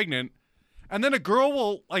 boyfriend pregnant, and then a girl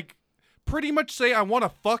will like pretty much say, "I want to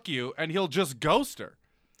fuck you," and he'll just ghost her.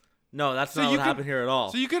 No, that's So not you what can- happened here at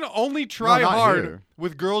all. So you can only try not hard here.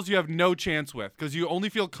 with girls you have no chance with because you only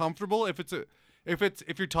feel comfortable if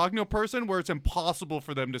you're talking to a person where it's impossible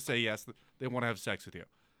for them to say yes, they want to have sex with you.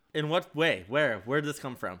 In what way? Where did this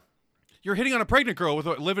come from? You're hitting on a pregnant girl with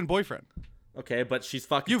a live-in boyfriend. Okay, but she's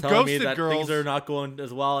fucking You've telling me ghosted that girls. things are not going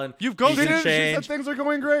as well, and You've he ghosted can her. She said change. things are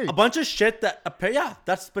going great. A bunch of shit that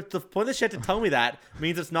but the point that she had to tell me that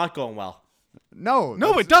means it's not going well. No.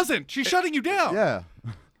 No, it doesn't. She's shutting you down. Yeah.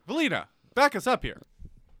 Valina, back us up here.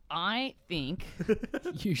 I think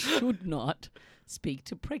you should not speak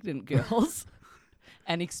to pregnant girls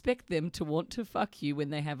and expect them to want to fuck you when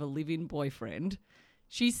they have a live-in boyfriend.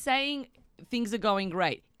 She's saying things are going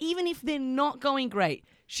great. Even if they're not going great,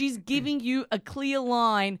 she's giving you a clear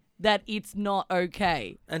line that it's not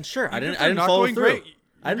okay. And sure, I If didn't they're not follow going through. great,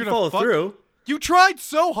 I you're didn't gonna follow fuck- through. You tried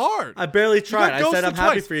so hard. I barely tried. I said ghosted I'm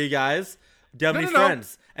happy twice. for you guys. Do you have No, any no, no.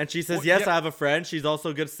 friends? And she says, Well, yes, yeah. I have a friend. She's also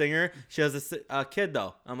a good singer. She has a kid,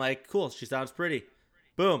 though. I'm like, cool. She sounds pretty.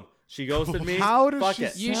 Boom. She ghosted me. How does Fuck she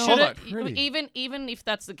it. You Sound should Hold have, pretty. even if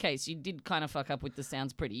that's the case, you did kind of fuck up with the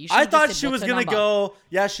sounds pretty. You I should've just thought said, she "What's was her going to number?" go,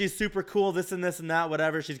 yeah, she's super cool, this and that,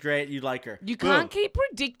 whatever. She's great. You like her. You Boom. can't keep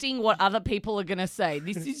predicting what other people are gonna say.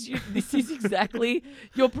 This is exactly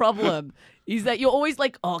your problem. Is that you're always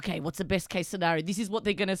like, oh, okay, what's the best case scenario? This is what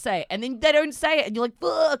they're gonna say, and then they don't say it, and you're like,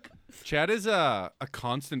 fuck. Chad is a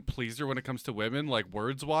constant pleaser when it comes to women, like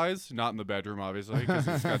words-wise. Not in the bedroom, obviously, because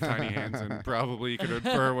he's got tiny hands and probably you could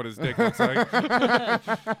infer what his dick looks like.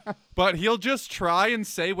 But he'll just try and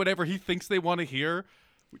say whatever he thinks they want to hear,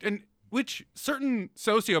 and which certain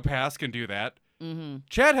sociopaths can do that. Mm-hmm.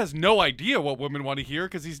 Chad has no idea what women want to hear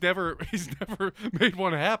because he's never made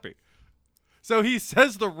one happy. So he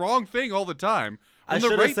says the wrong thing all the time. I And the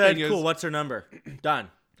should right have said, thing cool, is, what's her number? Done.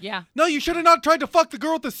 Yeah. no, you should have not tried to fuck the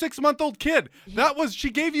girl with the 6-month-old kid. That was, she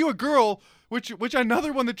gave you a girl, which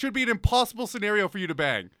another one that should be an impossible scenario for you to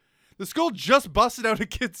bang. This girl just busted out a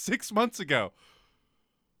kid 6 months ago.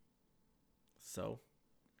 So,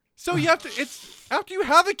 You have to, it's, after you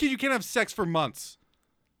have a kid, you can't have sex for months.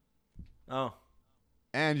 oh.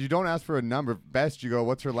 And you don't ask for a number. Best you go,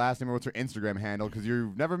 what's her last name or what's her Instagram handle? Because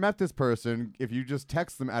you've never met this person. If you just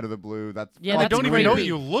text them out of the blue, that's Yeah, I that's don't even know what creepy.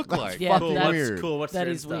 you look That's like. Yeah, Cool, that's what's cool, what's that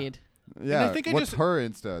her is Insta? weird. yeah. I think I what's just- her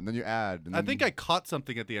Insta? And then you add. And I then think you- I caught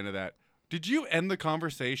something at the end of that. Did you end the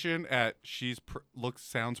conversation at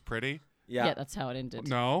sounds pretty? Yeah. That's how it ended.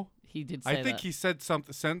 No. He did say I think that. he sent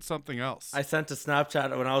something else. I sent a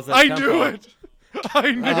Snapchat when I was at I Tempo. knew it.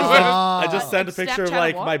 I knew it. I just sent a picture of Snapchat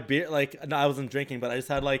like what? my beer. Like, no, I wasn't drinking, but I just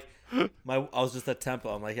had like I was just at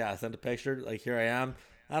Tempo. I'm like, yeah, I sent a picture. Like, here I am.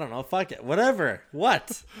 I don't know. Fuck it. Whatever.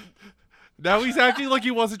 What? Now he's acting like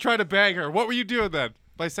he wasn't trying to bang her. What were you doing then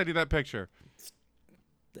by sending that picture?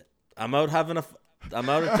 I'm out having I'm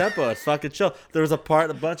out at Tempo. It's fucking chill. There was a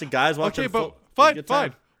bunch of guys watching. Okay, but Good fine.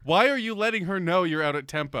 time. Why are you letting her know you're out at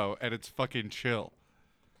Tempo and it's fucking chill?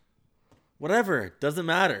 Whatever. Doesn't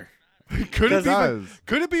matter. Could it does.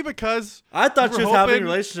 be because I thought you she were was having hoping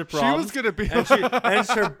relationship she problems. was gonna be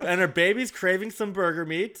and her baby's craving some burger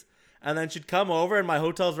meat. And then she'd come over, and my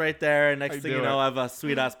hotel's right there. And next thing you knew know, it. I have a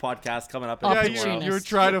sweet ass podcast coming up. Oh, in Yeah, tomorrow. Opportunist. you were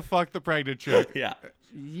trying to fuck the pregnant chick. Yeah.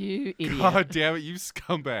 You idiot. God damn it, you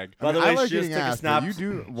scumbag. By the I way, like she just getting took a asked, snap. but you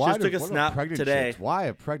do. She Why just took a what about snap pregnant today. chicks? Why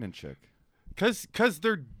a pregnant chick? Because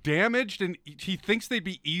they're damaged and he thinks they'd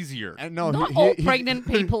be easier. And no, Not he, all he, pregnant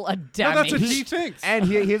people are No, that's damaged. what he thinks. And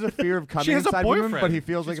he has a fear of coming has a inside women, but boyfriend. he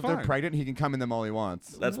feels like She's if they're fine. pregnant, he can come in them all he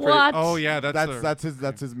wants. That's pretty. What? Oh yeah,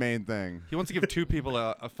 That's his main thing. He wants to give two people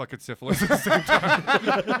a fucking syphilis at the same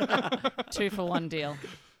time. 2-for-1 deal.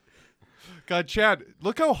 God, Chad,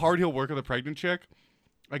 look how hard he'll work with a pregnant chick.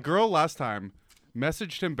 A girl last time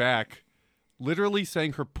messaged him back, literally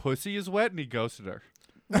saying her pussy is wet, and he ghosted her.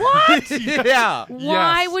 What? Yeah.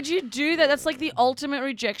 Why Yes. would you do that? That's like the ultimate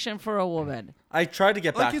rejection for a woman. I tried to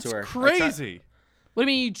get Like back it's to her. crazy. What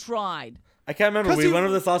do you mean you tried? I can't remember. We went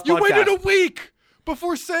over this last You podcast. waited a week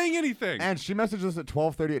before saying anything. And she messaged us at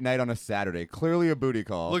 12:30 at night on a Saturday. Clearly a booty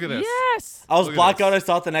call. Look at this. Yes. I was Look at blackout. I this.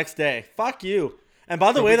 saw it the next day. Fuck you. And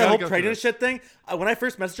by the So way, we that gotta whole go through pregnant this. shit thing, when I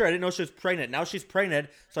first messaged her, I didn't know she was pregnant. Now she's pregnant,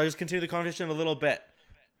 so I just continued the conversation a little bit.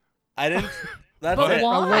 I didn't. That's But it.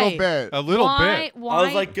 why? A little bit. A little why? bit. Why? I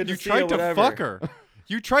was like, good You to see tried you, to whatever. fuck her.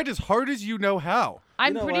 You tried as hard as you know how.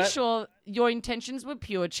 I'm know pretty what? sure your intentions were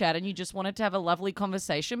pure, Chad, and you just wanted to have a lovely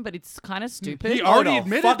conversation, but it's kind of stupid. He already no.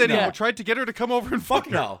 admitted Fuck that no. he tried to get her to come over and fuck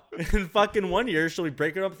Fuck her. no. In fucking 1 year, she'll be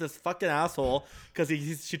breaking up with this fucking asshole because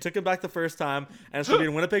she took him back the first time, and she'll be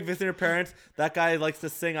in Winnipeg visiting her parents. That guy likes to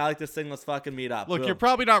sing. I like to sing. Let's fucking meet up. Look, Boom. you're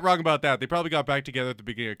probably not wrong about that. They probably got back together at the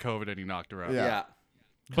beginning of COVID and he knocked her out. Yeah. Yeah.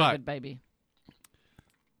 But Good baby.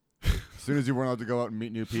 As soon as you weren't allowed to go out and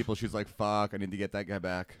meet new people, she's like, "Fuck, I need to get that guy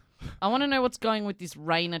back." I want to know what's going with this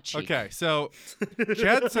Raina chick. okay, so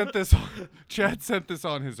Chad sent this. Chad sent this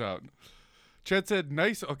on his own. Chad said,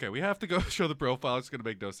 "Nice. Okay, we have to go show the profile. It's gonna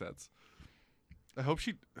make no sense." I hope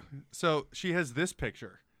she. So she has this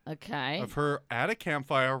picture Okay. of her at a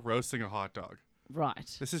campfire roasting a hot dog.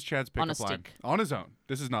 Right. This is Chad's On a pickup line stick. on his own.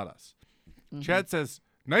 This is not us. Mm-hmm. Chad says,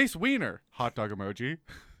 "Nice wiener." Hot dog emoji.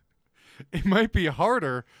 It might be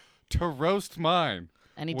harder to roast mine.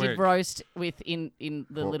 And he Wink. did roast in the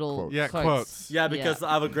Quote, little quotes. Yeah, quotes. quotes. Yeah, because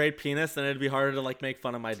I have a great penis, and it'd be harder to like make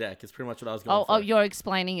fun of my dick. It's pretty much what I was going Oh, for. you're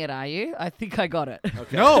explaining it, are you? I think I got it.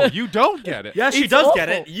 Okay. No, you don't get it. Yeah, she It's does get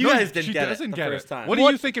it. awful. You No, guys didn't she get it doesn't the get first it. time. What do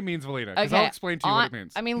you think it means, Valina? Because I'll explain to you what it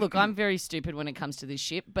means. I mean, look, I'm very stupid when it comes to this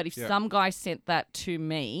shit, but if Yeah. some guy sent that to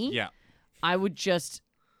me, Yeah. I would just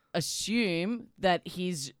assume that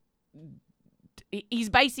he's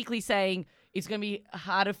basically saying it's going to be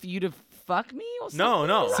harder for you to fuck me or something.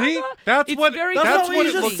 No. See? rather. That's It's what very That's that's not what what you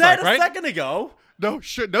it just looks said like, right? a second ago. No,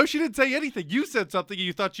 she didn't say anything. You said something and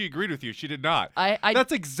you thought she agreed with you. She did not. I-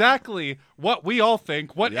 That's exactly what we all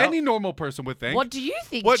think, what Yep. any normal person would think. What do you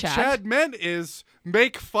think, What Chad? Chad meant is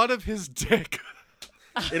make fun of his dick.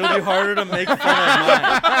 It'll be harder to make fun of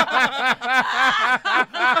mine.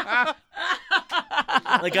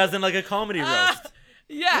 Like as in like a comedy roast.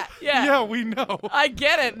 Yeah. Yeah, we know. I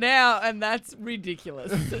get it now, and that's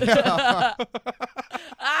ridiculous.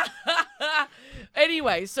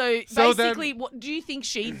 Anyway, so So then- basically, what do you think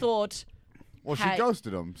she thought? Well, she Hey.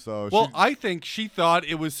 ghosted him, so Well, she I think she thought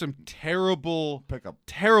it was some terrible, pickup.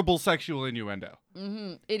 terrible sexual innuendo.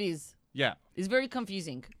 It is. Yeah. It's very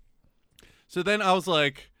confusing. So then I was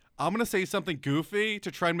like, I'm going to say something goofy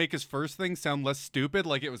to try and make his first thing sound less stupid,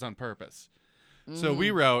 like it was on purpose. So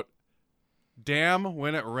we wrote, "Damn,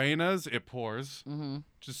 when it rainas, it pours."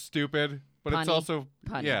 Just stupid, but it's Punny. also,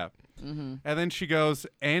 Punny. yeah. And then she goes,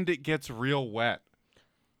 "And it gets real wet."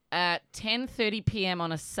 At 10:30 p.m.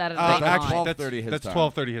 on a Saturday that's night. actually- that's 12:30 his that's time.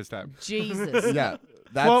 12:30 his time. Jesus. Yeah,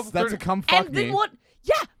 Well, that's a come fuck And me. then what?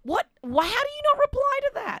 Yeah. What? Why? How do you not reply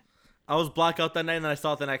to that? I was blackout that night and then I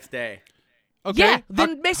saw it the next day. Okay. Yeah. How-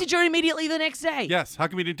 Then message her immediately the next day. yes. How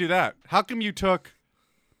come you didn't do that? How come you took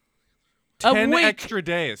A 10 week. extra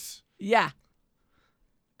days? Yeah.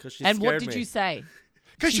 Because she And what scared did me. you say?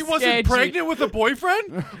 Because She she wasn't scared you. pregnant with a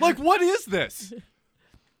boyfriend? Like, what is this?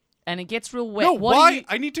 And it gets real wet. No, What why? do you-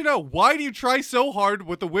 I need to know. Why do you try so hard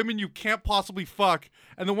with the women you can't possibly fuck,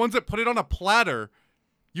 and the ones that put it on a platter,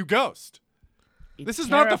 you ghost? It's This is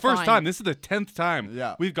not the first terrifying. time. This is the 10th time.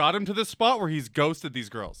 Yeah. We've got him to this spot where he's ghosted these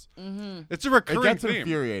girls. It's a It recurring gets theme.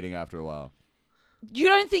 infuriating after a while. You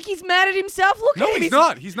don't think he's mad at himself? Look No, at him. he's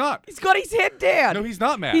not. He's not. He's got his head down. No, he's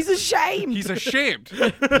not mad. He's ashamed. He's ashamed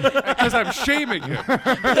because I'm shaming him.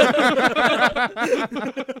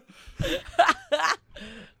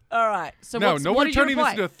 All right. So No, what we're did you turning this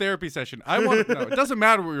reply? into a therapy session. I want. No, it doesn't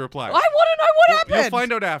matter what we reply. I want to know what happened. You'll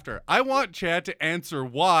find out after. I want Chad to answer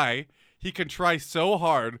why he can try so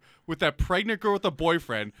hard with that pregnant girl with a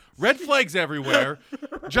boyfriend, red flags everywhere,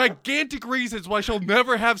 gigantic reasons why she'll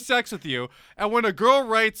never have sex with you, and when a girl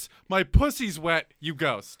writes, "My pussy's wet," you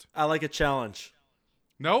ghost. I like a challenge.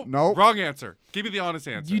 Nope. Nope. Wrong answer. Give me the honest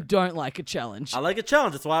answer. You don't like a challenge. I like a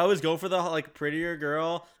challenge. That's why I always go for the prettier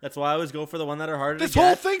girl. That's why I always go for the one that are harder This to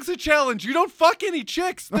whole get. thing's a challenge. You don't fuck any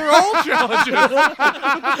chicks. They're all challenges.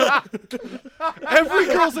 Every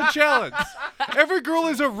girl's a challenge. Every girl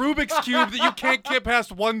is a Rubik's Cube that you can't get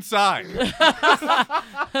past one side.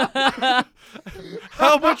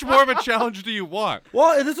 How much more of a challenge do you want?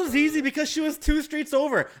 Well, this was easy because she was 2 streets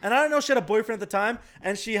over, and I didn't know she had a boyfriend at the time,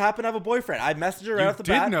 and she happened to have a boyfriend. I messaged her right You off the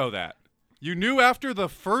did bat. know that. You knew after the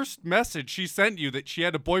first message she sent you that she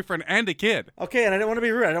had a boyfriend and a kid. Okay, and I didn't want to be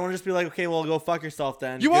rude. I didn't want to just be like, okay, well, go fuck yourself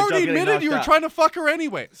then. You Good job already getting admitted you were knocked trying to fuck her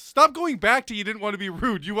anyways. Stop going back to you didn't want to be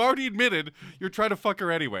rude. You already admitted you're trying to fuck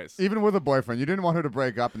her anyways. Even with a boyfriend, you didn't want her to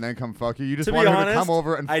break up and then come fuck you. You just To be wanted her honest, to come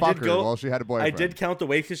over and I fuck did her go- while she had a boyfriend. I did count the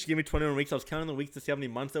weeks because she gave me 21 weeks. I was counting the weeks to see how many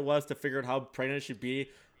months it was to figure out how pregnant she'd be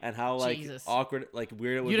and how Jesus. awkward,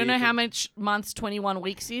 weird it would be. You don't know for- how much months 21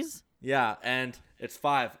 weeks is? Yeah, and it's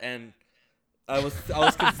 5, and I was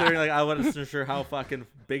considering I wasn't sure how fucking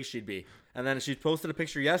big she'd be. And then she posted a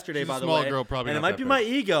picture yesterday, She's a by the small way. girl, probably and it not might that be big. my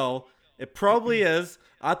ego. It probably is.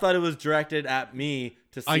 I thought it was directed at me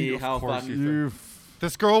to I see knew- of how course fucking. You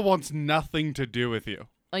This girl wants nothing to do with you.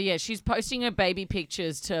 Oh, yeah. She's posting her baby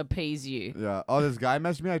pictures to appease you. Yeah. Oh, this guy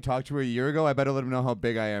messaged me. I talked to her a year ago. I better let him know how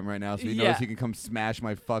big I am right now, so he knows Yeah. he can come smash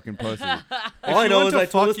my fucking pussy. All I know is I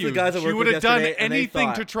told this to the guys I she work would with have done yesterday, and they anything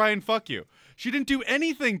thought- to try and fuck you. She didn't do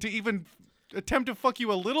anything to even attempt to fuck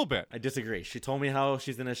you a little bit. I disagree. She told me how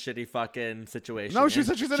she's in a shitty fucking situation. No, she and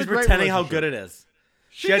said she's in a she's great pretending how relationship. good it is.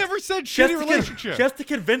 She has- never said she has shitty to relationship. She has to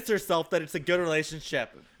convince herself that it's a good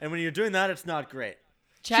relationship, and when you're doing that, it's not great.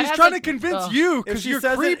 Chad She's has trying a- to convince Ugh. you If because she you're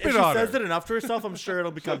says creeping if she on says her. it enough to herself, I'm sure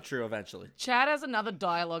it'll become true eventually. Chad has another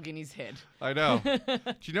dialogue in his head. I know. Do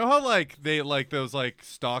you know how they those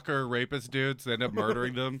stalker rapist dudes that end up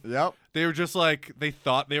murdering them? Yep. They were just they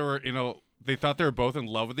thought they were they thought they were both in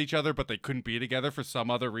love with each other, but they couldn't be together for some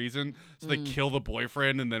other reason. So they kill the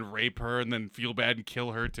boyfriend and then rape her and then feel bad and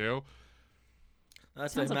kill her too.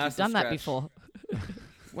 That's Sounds a like you've massive done that stretch. before.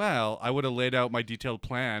 Well, I would have laid out my detailed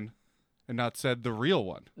plan and not said the real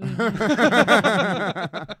one.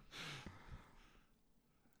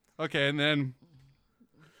 Okay, and then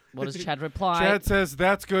What does Chad reply? Chad says,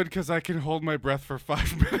 "That's good because I can hold my breath for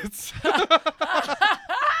 5 minutes."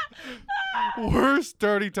 Worst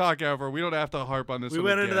dirty talk ever. We don't have to harp on this. We one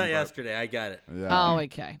went into again, that but- yesterday. I got it. Yeah. Oh,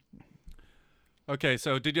 okay. Okay,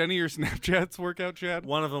 so did any of your Snapchats work out, Chad?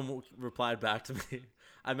 One of them replied back to me.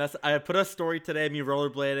 I put a story today, me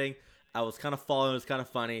rollerblading. I was kind of following. It was kind of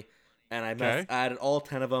funny, and I Okay. added all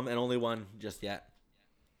 10 of them, and only one just yet.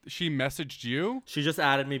 She messaged you. She just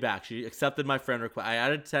added me back. She accepted my friend request. I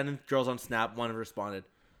added 10 girls on Snap. One responded.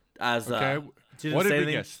 As Okay. she didn't What say did we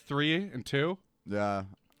anything. guess? 3 and 2. Yeah.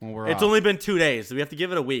 Well, we're It's off. only been 2 days, so we have to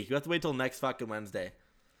give it a week. We have to wait till next fucking Wednesday.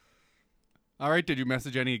 All right. Did you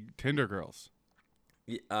message any Tinder girls?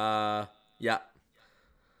 Yeah.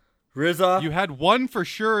 Rizza. You had one for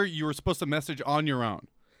sure. You were supposed to message on your own.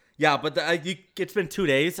 Yeah, but it's been 2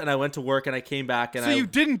 days, and I went to work, and I came back, and So you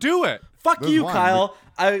didn't do it. Fuck There's you, one. Kyle.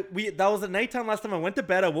 That was at nighttime last time. I went to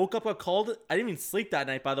bed. I woke up. I called. I didn't even sleep that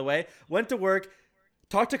night, by the way. Went to work,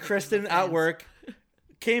 talked to Kristen at work,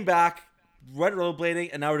 came back, went rollerblading,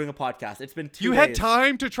 and now we're doing a podcast. It's been 2 You days. had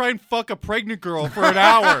time to try and fuck a pregnant girl for an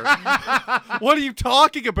hour. What are you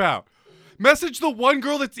talking about? Message the one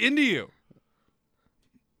girl that's into you.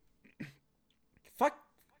 Fuck.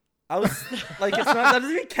 I was like, it's not. That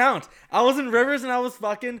doesn't even count. I was in Rivers, and I was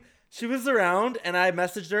fucking. She was around, and I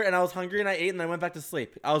messaged her, and I was hungry, and I ate, and I went back to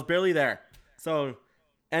sleep. I was barely there. So,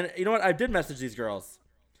 and you know what? I did message these girls.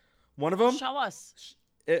 One of them, Show us.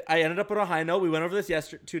 I ended up on a high note. We went over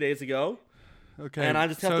this 2 days ago. Okay. And I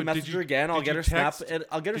just have so to message did her you- again. I'll did get you her snap. text-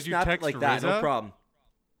 I'll get her did you snap text like that. No Riza? problem.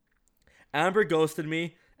 Amber ghosted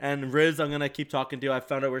me, and Riz, I'm gonna keep talking to. I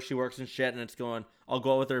found out where she works and shit, and it's going. I'll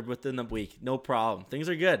go out with her within the week. No problem. Things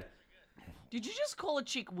are good. Did you just call a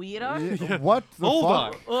chick weirdo? What the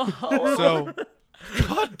Hold fuck? on. So,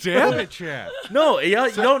 God damn it, Chad. No, yeah,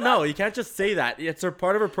 you don't know. You can't just say that. It's her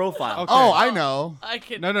part of her profile. Okay. Oh, I know. I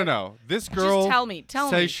can. No. This girl tell me,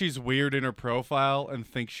 says me. she's weird in her profile and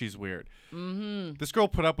thinks she's weird. Mm-hmm. This girl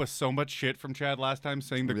put up with so much shit from Chad last time,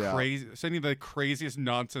 saying sending the craziest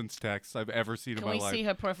nonsense texts I've ever seen Can in my we life. see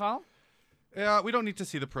her profile? Yeah, we don't need to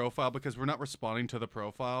see the profile because we're not responding to the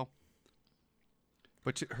profile.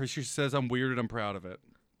 But she says, I'm weird and I'm proud of it.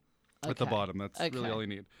 At the Okay. bottom. That's really Okay. all you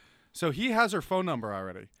need. So he has her phone number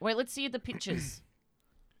already. Wait, let's see the pictures.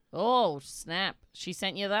 Oh, snap. She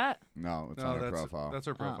sent you that? No, it's No, on her profile. that's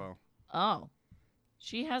her profile. Oh.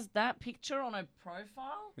 She has that picture on her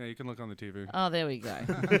profile? Yeah, you can look on the TV. Oh, there we go.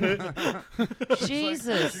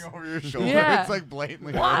 Jesus. Looking over your shoulder. Yeah. It's like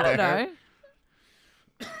blatantly Well, I right don't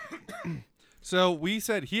there. know. So we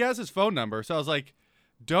said he has his phone number. So I was like,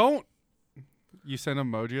 don't. You sent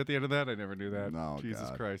emoji at the end of that? I never knew that. No, Jesus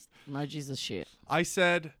God. Christ. Emojis are shit. I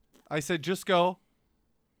said, just go.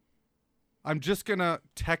 I'm just going to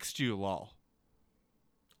text you, lol.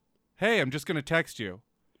 Hey, I'm just going to text you.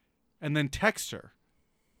 And then text her.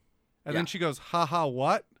 And then Yeah. she goes, haha,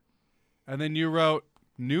 what? And then you wrote,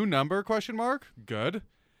 new number, question mark? Good.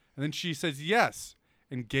 And then she says, yes,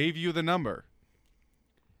 and gave you the number.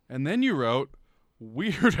 And then you wrote,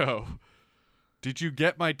 weirdo. Did you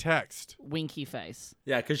get my text? Winky face.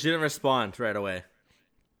 Yeah, because she didn't respond right away.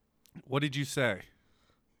 What did you say?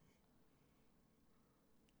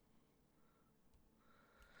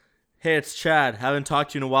 Hey, it's Chad. Haven't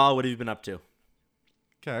talked to you in a while. What have you been up to?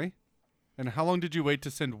 Okay. And how long did you wait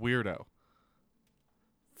to send weirdo?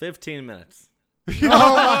 15 minutes. Oh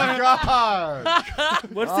my God!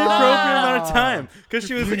 What's the appropriate amount of time? Because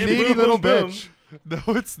she was You in needy boom, little boom, boom. bitch.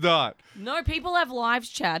 No, it's not. No, people have lives,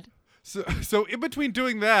 Chad. So in between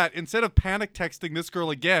doing that, instead of panic texting this girl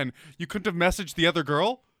again, you couldn't have messaged the other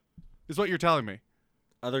girl? Is what you're telling me.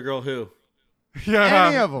 Other girl who? Yeah.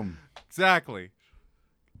 Any of them. Exactly.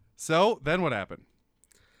 So, then what happened?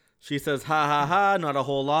 She says, ha ha ha, not a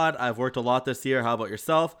whole lot. I've worked a lot this year. How about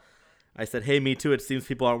yourself? I said, hey, me too. It seems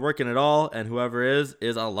people aren't working at all, and whoever is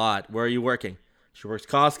a lot. Where are you working? She works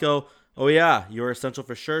Costco. Oh, yeah, you're essential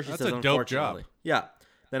for sure. She That's says, a dope unfortunately. job. Yeah.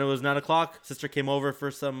 Then it was 9 o'clock. Sister came over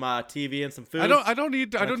for some TV and some food. I don't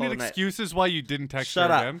need call it a night. excuses why you didn't text Shut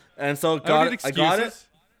her up. again. And so I don't need I got it. excuses.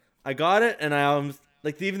 I got it, and I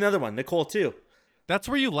like even the other one, Nicole too. That's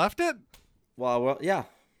where you left it? Well, yeah.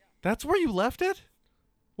 That's where you left it?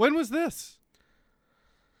 When was this?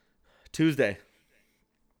 Tuesday.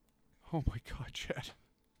 Oh my God, Chad.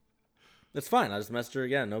 It's fine. I just messaged her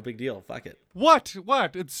again. No big deal. Fuck it. What?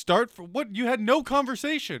 What? You had no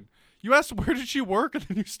conversation. You asked where did she work, and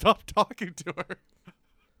then you stopped talking to her.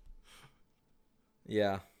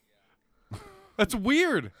 Yeah. That's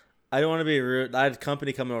weird. I don't want to be rude. I had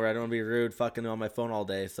company coming over. I don't want to be rude fucking on my phone all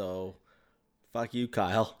day, so fuck you,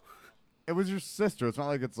 Kyle. It was your sister. It's not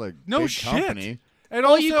like it's like No big shit. company. And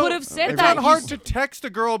Well, also, you could have said it's that. not hard You- to text a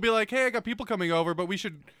girl, be like, "Hey, I got people coming over, but we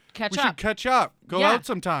should Catch should up. catch up. Go Yeah. out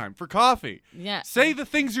sometime for coffee." Yeah. Say the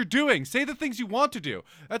things you're doing. Say the things you want to do.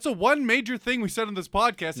 That's a one major thing we said on this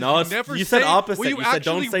podcast. No, is you never you say said opposite. What you You said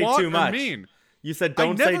don't actually say want too or much. mean. You said I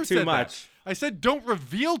don't say never too said much. that. I said don't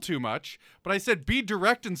reveal too much, but I said be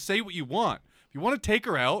direct and say what you want. If you want to take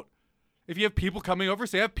her out, if you have people coming over,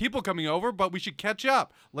 say I have people coming over, but we should catch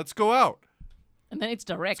up. Let's go out. And then it's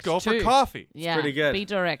direct. Let's go too. for coffee. Yeah. pretty good. Be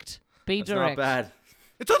direct. Be It's direct. not bad.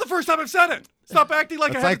 It's not the first time I've said it. Stop acting like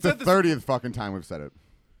It's I like haven't the said this. 30th fucking time we've said it.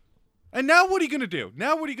 And now what are you going to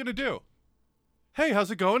do? Hey,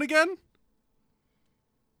 how's it going again?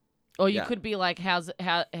 Or you Yeah. could be like, how's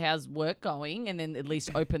work going? And then at least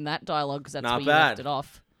open that dialogue because that's Not where you left bad. it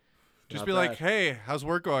off. Just Not be like, bad. hey, how's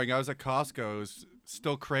work going? I was at Costco. It was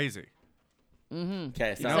still crazy. Okay, so know,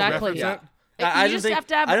 Exactly. reference Yeah. it? You I just didn't think, have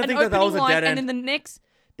to have I didn't an think that opening was a line, dead and end. then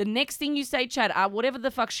the next thing you say, Chad, whatever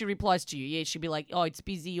the fuck she replies to you, yeah, she'd be like, oh, it's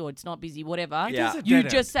busy or it's not busy, whatever. It is a You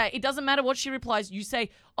dead just say, it doesn't matter what she replies. You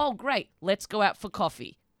say, oh, great, let's go out for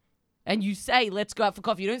coffee. And you say, let's go out for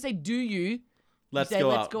coffee. You don't say, do you? let's you say, go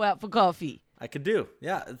let's out. go out for coffee. I could do.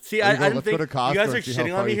 Yeah. See, Or I you go, didn't "Let's go think to Costco you guys are and see how shitting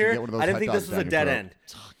far on me you can here. get one of those I didn't hot think this dogs was a down dead your end.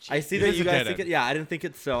 throat." I see It that is you a guys dead think end. it. Yeah, I didn't think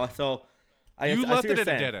it so. I You see left what it you're at a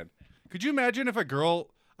saying. dead end. Could you imagine if a girl?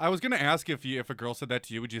 I was gonna ask if a girl said that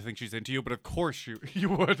to you, would you think she's into you? But of course you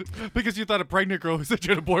would, because you thought a pregnant girl who said she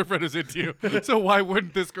had a boyfriend is into you. So why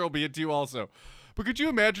wouldn't this girl be into you also? But could you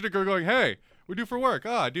imagine a girl going, "Hey, what do you do for work?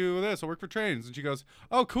 Oh, I do this. I work for trains." And she goes,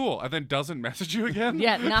 "Oh, cool," and then doesn't message you again?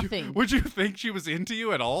 Yeah, nothing. Would you think she was into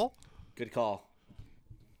you at all? Good call.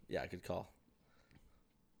 Yeah, good call.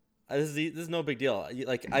 This is no big deal.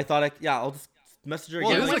 Like I thought. I'll just message her Well,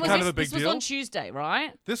 again. this is When was kind of this? a big This was deal. on Tuesday,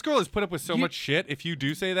 right? This girl has put up with so You- much shit. If you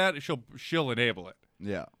do say that, she'll enable it.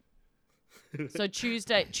 Yeah. So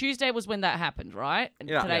Tuesday was when that happened, right? And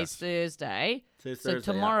Yeah. today's Yes. Thursday. Today's So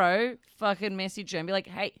Thursday, yeah. tomorrow, fucking message her and be like,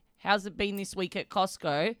 hey, how's it been this week at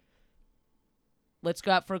Costco? let's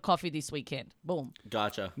go out for a coffee this weekend. Boom.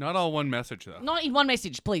 Gotcha. Not all one message though. Not in one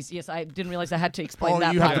message, please. Yes, I didn't realize I had to explain Oh,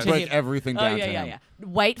 that you part have to to break him. everything Oh, down yeah, to yeah, him. yeah.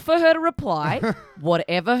 Wait for her to reply.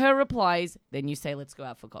 Whatever her reply is, then you say, let's go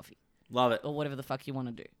out for coffee. Love it. Or whatever the fuck you want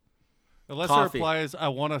to do. Unless Coffee. her reply is, I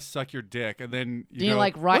want to suck your dick, and then you Do you go,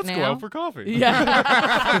 like right let's go now? out for coffee. Yeah.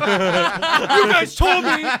 You guys told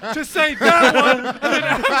me to say that one, and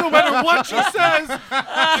then no matter what she says,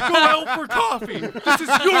 to go out for coffee. This is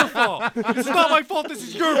your fault. It's not my fault. This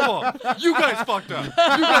is your fault. You guys fucked up. You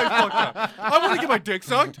guys fucked up. I want to get my dick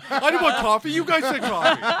sucked. I didn't want coffee. You guys said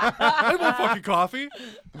coffee. I didn't want fucking coffee.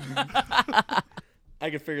 I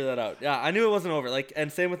could figure that out. Yeah, I knew it wasn't over. Like, and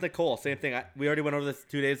same with Nicole. Same thing. We already went over this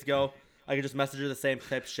 2 days ago. I could just message her the same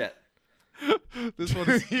type of shit. This one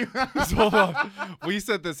is, hold on. We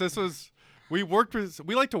said this. This was, we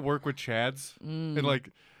like to work with Chads. And like,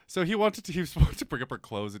 so he was supposed to bring up her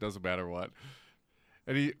clothes. It doesn't matter what.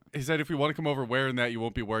 And he said, if you want to come over wearing that, you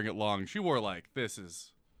won't be wearing it long. She wore like, this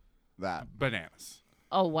is That. bananas.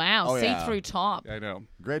 Oh, wow. Oh, yeah. See-through top. I know.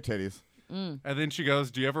 Great titties. And then she goes,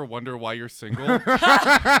 do you ever wonder why you're single? Burn!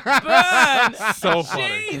 So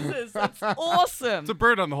funny. Jesus, that's awesome. It's a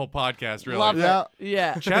bird on the whole podcast, really. Love Yeah. it.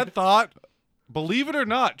 Yeah. Chad thought, believe it or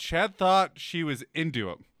not, Chad thought she was into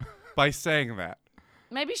him by saying that.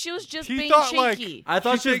 Maybe she was just He being thought, like, cheeky. I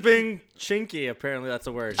thought she was think- being chinky. Apparently, that's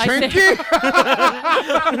a word. I said-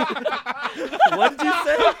 What did you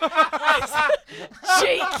say?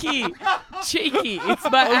 cheeky. Cheeky.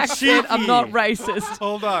 It's my accent. I'm cheeky. not racist.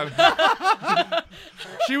 Hold on.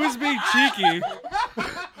 She was being cheeky.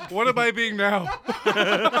 What am I being now?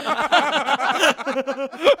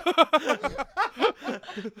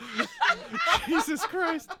 Jesus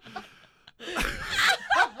Christ.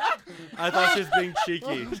 I thought she was being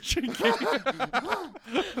cheeky. Cheeky.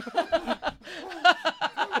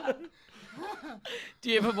 Do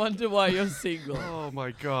you ever wonder why you're single? Oh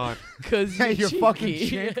my God. Because Hey, you're cheeky. fucking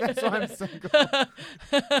chick. That's why I'm single.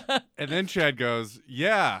 And then Chad goes,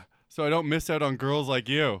 yeah, so I don't miss out on girls like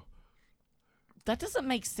you. That doesn't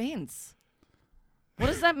make sense. What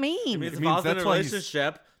does that mean? It means if means I was in a that's why he's-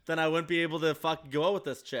 relationship, then I wouldn't be able to fucking go out with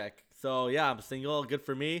this chick. So yeah, I'm single. Good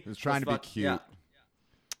for me. He's trying to be Let's cute. Yeah.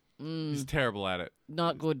 He's terrible at it.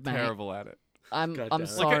 Not good, mate. Terrible at it. I'm God damn it.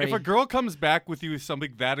 sorry. Like, if a girl comes back with you with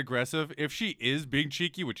something that aggressive, if she is being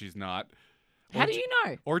cheeky, which she's not, How do you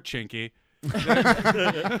know? or chinky,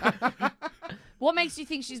 What makes you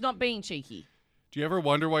think she's not being cheeky? do you ever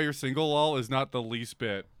wonder why you're single? Lol is not the least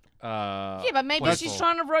bit. Yeah, but maybe she's playful.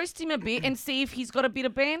 trying to roast him a bit and see if he's got a bit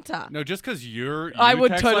of banter. No, just because you I would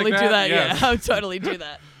text totally like do that. yes. Yeah, I would totally do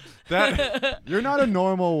that. That You're not a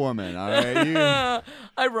normal woman, all right? You,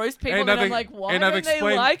 I roast people and I'm like, why don't they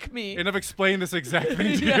like me? And I've explained this exact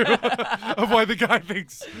thing to you of why the guy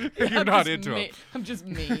thinks you're I'm not just into him. I'm just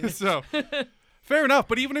mean. So, fair enough.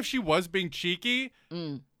 But even if she was being cheeky,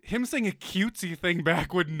 Mm. him saying a cutesy thing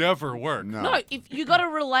back would never work. no. No, if you got to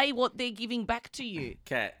relay what they're giving back to you.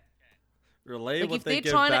 Okay. Relay Like, what if they they're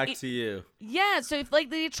give trying to- back to you. Yeah, so if like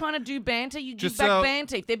they're trying to do banter, you Just give back so-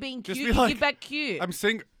 banter. If they're being just cute, be you like, give back cute.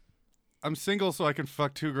 I'm single so I can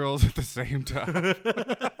fuck two girls at the same time.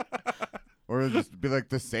 Or just be like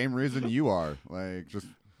the same reason you are. Like, just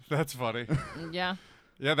That's funny. Yeah.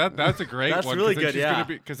 Yeah, that's a great That's one. really 'cause then good, she's yeah. gonna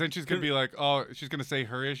because then she's gonna be like, oh, she's gonna say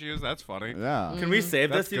her issues. That's funny. yeah. Can we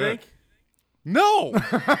save That's this, you good. think? No,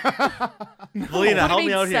 Melina, What do you help me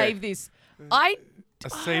mean out save here. this? I a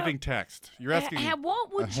saving text. You're asking. what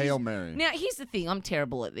A would you Hail Mary. Now, here's the thing. I'm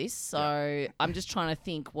terrible at this, so I'm just trying to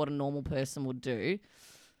think what a normal person would do.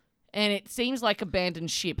 And it seems like abandoned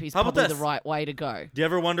ship is How about probably the this? right way to go. Do you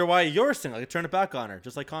ever wonder why you're single? Like, turn it back on her,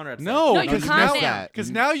 just like Conrad said. No, No, you because can't now, now. because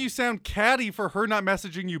now you sound catty for her not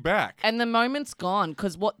messaging you back. And the moment's gone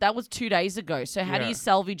because that was 2 days ago. So how do Yeah. you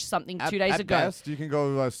salvage something 2 days at ago? best, you can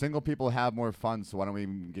go, single people have more fun, so why don't we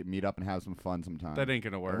meet up and have some fun sometime? That ain't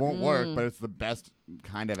gonna It work. won't work, but it's the best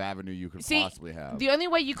kind of avenue you could See, possibly have. the only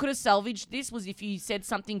way you could have salvaged this was if you said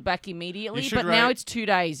something back immediately. should But now write- it's 2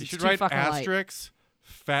 days. You It's should too write fucking late. asterisks.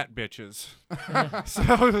 Fat bitches.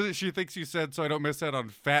 So she thinks you said so I don't miss out on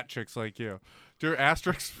fat chicks like you. Do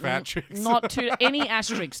asterisks fat chicks? Not any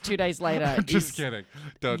asterisks 2 days later. I'm just is- kidding.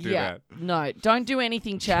 Don't do Yeah, that. no, don't do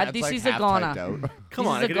anything, Chad. Chad's this like is a half goner. typed out. Come This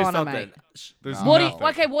on, is I a can do goner, something. mate. There's What? nothing.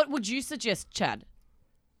 Okay, what would you suggest, Chad?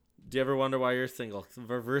 Do you ever wonder why you're single?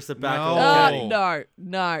 Reverse it back. No. a little bit.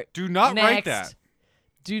 No. Do not Next. write that.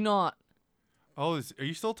 Do not. Oh, are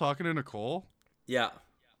you still talking to Nicole? Yeah.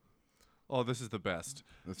 Oh, this is the best.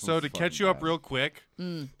 This So one's to catch fucking you up bad. real quick,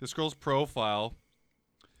 this girl's profile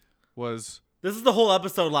was This is the whole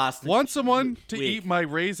episode last want someone to week. eat my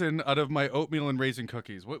raisin out of my oatmeal and raisin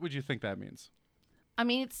cookies. What would you think that means? I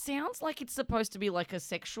mean, it sounds like it's supposed to be like a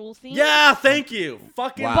sexual thing. Yeah, thank you.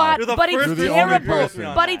 Fucking. Wow. You're the But it's first You're the person only to correct me person.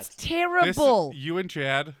 on But that. it's terrible. You and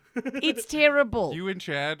Chad, It's terrible. you and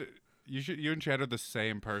Chad are the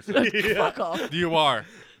same person. Fuck off. You are.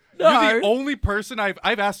 No. You're the only person I've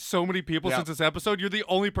asked so many people Yeah. since this episode. You're the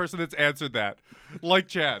only person that's answered that, like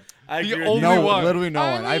Chad. I the agree with only you. No, one. literally no one.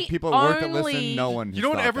 I have Only- people at work that only- listen. No one. You know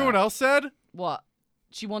what everyone else said? What?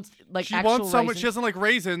 She wants like She actual wants someone. raisins. She doesn't like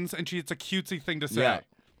raisins, and it's a cutesy thing to say. Yeah.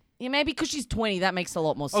 Yeah, maybe because she's 20. That makes a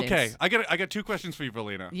lot more sense. Okay, I got 2 questions for you,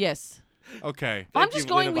 Valina. Yes. Okay. I'm Thank just you,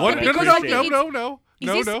 going Lena with What? it Bonner. No, because no, I no, think no, it's- no, no, Is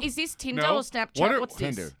no, this no. is this Tinder No. or Snapchat? What are- What's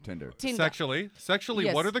this? Tinder. Tinder. Sexually,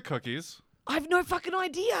 Yes. what are the cookies, I've no fucking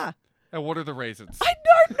idea. and what are the raisins? I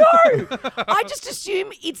don't know. I just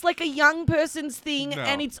assume it's like a young person's thing No.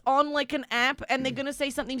 and it's on like an app and they're going to say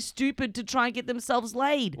something stupid to try and get themselves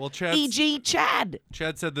laid. Well, Chad's- E.g. Chad.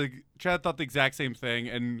 Chad thought the exact same thing,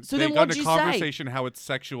 and So they then got what'd into you say? conversation how it's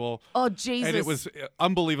sexual. Oh, Jesus. And it was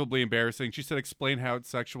unbelievably embarrassing. She said, "Explain how it's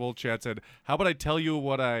sexual." Chad said, "How about I tell you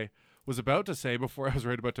what I was about to say before I was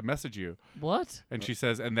right about to message you?" What? And she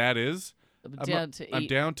says, "And that is, I'm I'm down to eat.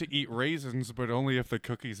 down to eat raisins, but only if the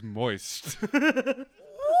cookie's moist."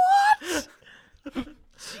 What?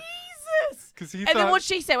 Jesus. Because he And thought then what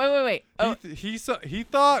she said? Wait. Oh, he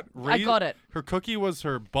thought I got it. her cookie was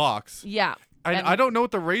her box. yeah. And And I don't know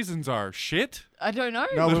what the raisins are. Shit. I don't know.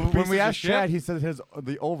 No, Little when we pieces of asked shit? Chad, he said his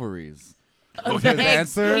the ovaries. Oh, was the his eggs.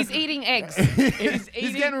 answer? He's eating eggs. He's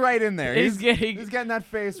He's getting right in there. He's getting- he's getting that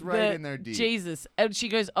face right the- in there deep. Jesus. And she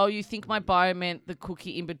goes, "Oh, you think my bio meant the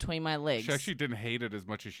cookie in between my legs?" She actually didn't hate it as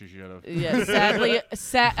much as she should have. Yeah, sadly,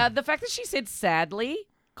 the fact that she said sadly,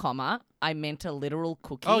 comma, I meant a literal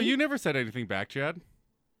cookie. Oh, you never said anything back, Chad.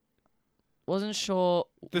 wasn't sure.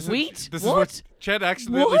 This Wheat? Is What? what Chad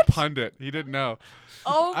accidentally What? punned it. He didn't know.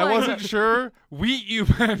 Oh my I wasn't God. sure wheat you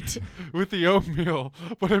meant with the oatmeal,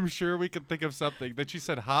 but I'm sure we can think of something. Then she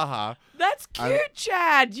said, "Haha." That's cute,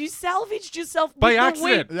 Chad. You salvaged yourself By with the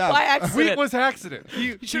accident. wheat. Yeah. By accident. Wheat was accident.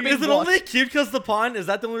 should've Is been it what? only cute because the pun? Is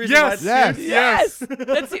that the only reason Yes. why it's cute? Yes. Yes,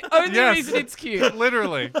 that's the only Yes. reason it's cute.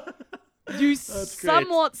 Literally. You great.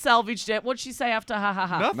 somewhat salvaged it. What'd she say after ha ha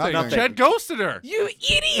ha? Nothing. Nothing. Chad ghosted her. You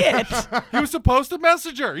idiot! He was supposed to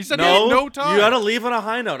message her. He said he No, had no time. you gotta leave on a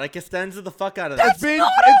high note. I Costanza the fuck out of That's that.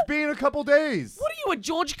 It's been a couple days. What are you, a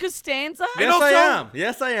George Costanza? Yes, also- I am.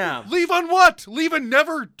 Yes, I am. Leave on what? Leave and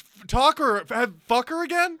never talk or fuck her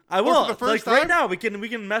again? I Or will. For the first like right time? now, we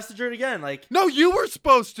can message her again. Like, No, you were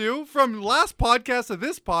supposed to from last podcast to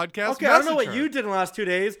this podcast. okay, I don't know message what her. you did in the last 2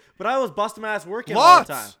 days, but I was busting my ass working all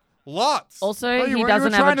the time. Lots. Also, Oh, you he were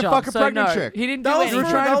doesn't have trying a to job, fuck a so pregnant no, chick. he didn't That do was anything.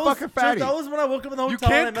 were trying to that was- fuck a fatty. That was when I woke up in the You hotel.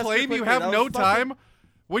 can't and I messaged claim her you quickly. have That no was fucking- time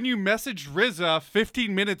when you messaged Rizza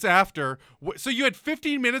 15 minutes after. So you had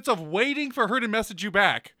 15 minutes of waiting for her to message you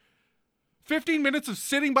back. 15 minutes of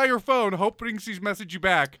sitting by your phone hoping she's messaged you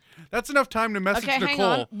back. That's enough time to message Okay, Nicole hang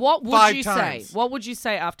on. What would 5 you times. say? What would you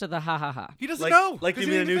say after the ha ha ha? He doesn't Like, know. like 'cause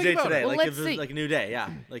you he mean a didn't new think day about today. it. Well, Like if let's it was see. like a new day, yeah,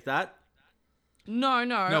 like that. No,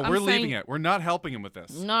 No, I'm we're saying, leaving it. We're not helping him with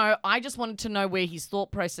this. No, I just wanted to know where his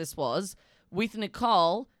thought process was with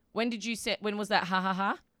Nicole. When did you set? When was that ha ha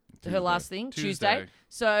ha? Her last thing, Tuesday.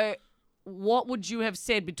 So, what would you have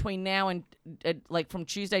said between now and like from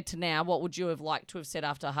Tuesday to now? What would you have liked to have said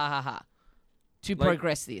after ha ha ha to Like,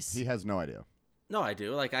 progress this? He has no idea. No, I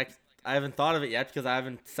do. Like I haven't thought of it yet because I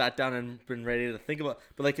haven't sat down and been ready to think about.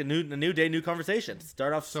 But like a new day, new conversation.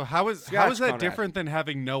 Start off. So how is Scratch, that Conrad. different than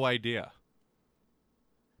having no idea?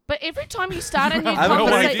 But every time you start a new I haven't no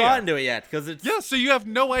put any conversation, idea. thought into it yet because it's. Yeah, so you have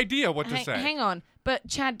no idea what to say. hang on. But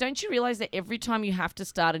Chad, don't you realize that every time you have to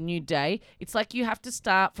start a new day, it's like you have to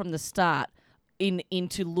start from the start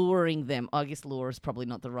into luring them. I guess lure is probably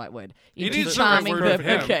not the right word. It Into is the right charming word them. for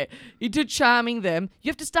him. Okay, into charming them. You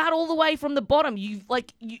have to start all the way from the bottom.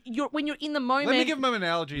 You're when you're in the moment. Let me give him an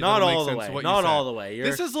analogy. Not that'll make all the sense way. to what Not you said. all the way.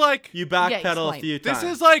 This is like You backpedal a explain. few times.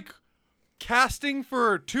 this is like casting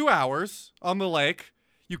for 2 hours on the lake.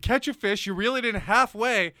 You catch a fish, you reel it in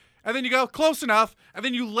halfway, and then you go close enough, and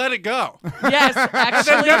then you let it go. Yes, And then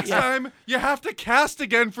actually. next yes. time you have to cast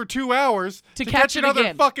again for 2 hours To to catch catch it another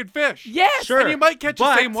again. fucking fish. Yes. Sure. And you might catch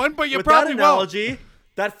the same one, but you with probably that analogy,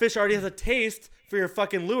 that fish already has a taste for your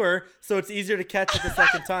fucking lure, so it's easier to catch it the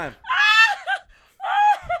second time.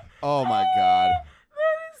 Oh my god.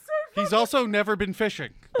 He's also never been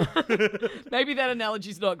fishing. Maybe that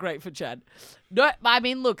analogy's not great for Chad. No, I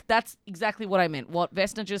mean, look, that's exactly what I meant. What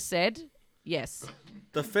Vesna just said. Yes.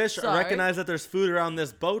 The fish So- recognize that there's food around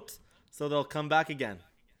this boat, so they'll come back again.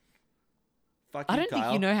 Fuck you, I don't think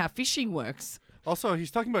Kyle. you know how fishing works. Also, he's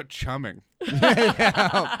talking about chumming.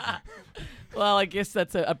 Well, I guess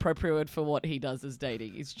that's an appropriate word for what he does as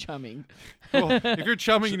dating. He's chumming. Well, if you're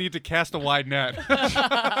chumming, you need to cast a wide net.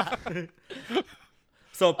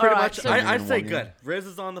 So pretty right, much, so- I'd say One good. year. Riz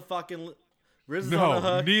is on the fucking. Riz is No, on the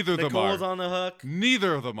hook. neither of them Nicole's are. on the hook.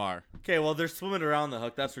 Neither of them are. Okay, well they're swimming around the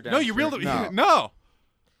hook. That's for damn No, you sure. reeled them. No. No.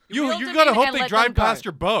 You reeled them gotta in hope and they let drive them go. past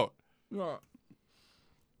your boat. Yeah.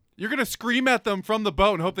 You're gonna scream at them from the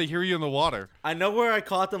boat and hope they hear you in the water. I know where I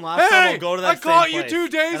caught them last time. Hey, I'll go to that I caught same you place. 2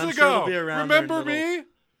 days And I'm sure ago. they'll be around there in Remember the little- me?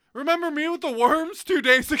 Remember me with the worms 2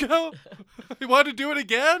 days ago? You want to do it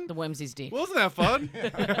again? The Wemsy's dick. Wasn't that fun?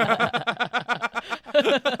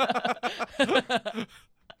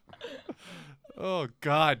 Oh,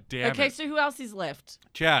 God damn Okay, it. so who else is left?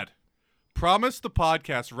 Chad, promise the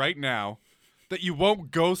podcast right now that you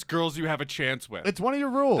won't ghost girls you have a chance with. It's one of your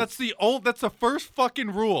rules. That's the first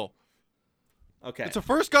fucking rule. Okay. It's the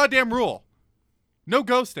first goddamn rule. No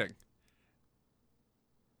ghosting.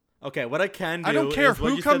 Okay, what I can do I don't care is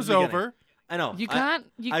what who you said at comes the beginning. over. I know. You can't.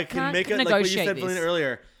 You I can't can make it like negotiate what you said, this. Valine,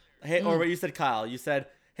 earlier. Hey, or what you said, Kyle. You said,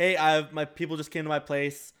 "Hey, my people just came to my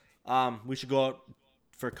place. We should go out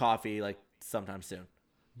for coffee like sometime soon."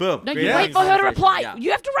 Boom. No, Great you wait idea. for her to Celebration. reply. Yeah.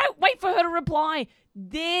 You have to wait for her to reply.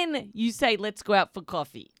 Then you say, "Let's go out for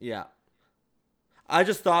coffee." Yeah. I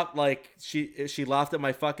just thought like she laughed at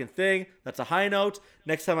my fucking thing. That's a high note.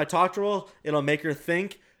 Next time I talk to her, it'll make her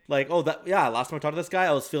think like, oh, last time I talked to this guy,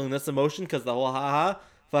 I was feeling this emotion because the whole haha.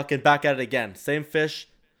 Fucking back at it again. Same fish.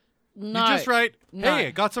 No, You just write, No. hey,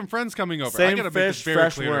 I got some friends coming over. I Same gotta make this fish, very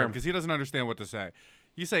fresh clear worm. because he doesn't understand what to say.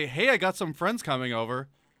 You say, hey, I got some friends coming over.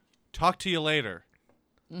 Talk to you later.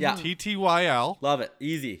 Yeah. TTYL. Love it.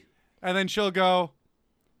 Easy. And then she'll go,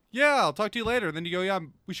 yeah, I'll talk to you later. And then you go, yeah,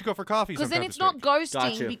 we should go for coffee. Because then sometime it's this not week."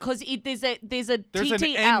 ghosting Gotcha. because there's a There's TTL.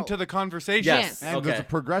 an end to the conversation. Yes. and Okay. there's a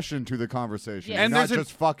progression to the conversation. Yes. You're And not there's a-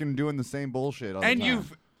 just fucking doing the same bullshit all the And time.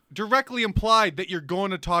 you've directly implied that you're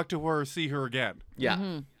going to talk to her or see her again. Yeah.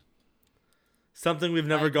 Mm-hmm. Something we've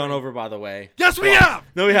never gone over, by the way. Yes, we have.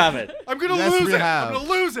 No, we haven't. I'm going to Yes, lose we it. have. I'm going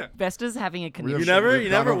to lose it. Vesta's having a We've- connection. never- we've you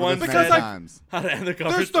gone never over once this said- many times. How to end the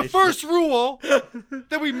There's conversation. the first rule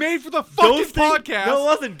that we made for the fucking Ghosting? podcast. No, it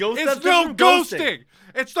wasn't. Ghost- It's that's no different from ghosting. ghosting.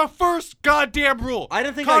 It's the first goddamn rule. I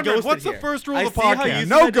didn't think Conrad, I ghosted what's here. the first rule I of the see how podcast? you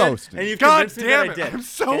No said I did, ghosting. And you've God convinced me that damn I it. did. I'm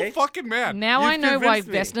so Okay? fucking mad. Now You've I know why convinced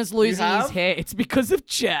me. Vesta's You losing his have? hair. It's because of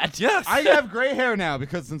Chad. Yes. I have gray hair now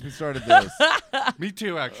because since we started this. Me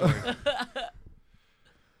too, actually.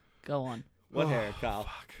 Go on. What hair, Kyle?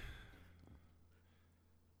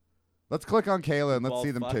 Let's click on Kayla and let's Ball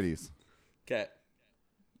see them fuck. titties. Okay.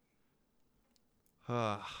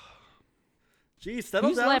 Uh, Geez, settle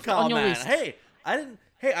Who's down, left Kyle, on your man. list? Hey, I didn't.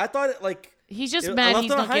 Hey, I thought it like. He's just I mad left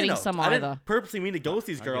he's on a not high getting note. some I either. didn't purposely mean to ghost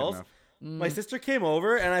these get girls. enough. My sister came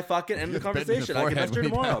over and I fucking ended the Gets bit in the conversation. I can forehead message her when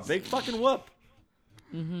he tomorrow. does. Big fucking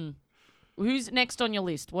whoop. Who's next on your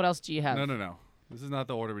list? What else do you have? no. This is not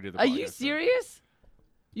the order we did the Are podcast you in. serious?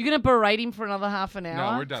 You're gonna berate him for another half an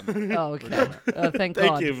hour? No, we're done. Oh, okay. Thank Thank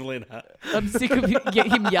God. you, Valina. I'm sick of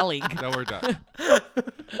him yelling. No, we're done.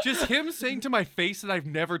 Just him saying to my face that I've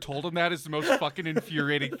never told him that is the most fucking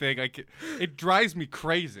infuriating thing. It drives me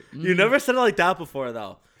crazy. You never said it like that before,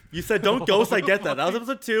 though. You said don't ghost. I get that. That was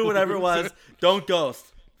episode 2, whatever it was. Don't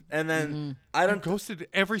ghost. And then I I don't. ghosted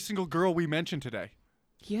every single girl we mentioned today.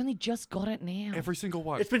 He only just got it now. Every single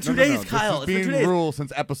one. It's been 2 No, no, days, no. Kyle. This It's has been 2 been days. rule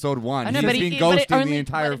since episode 1. I know, He's but been he, but it ghosting only, the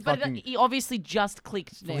entire but fucking. he obviously just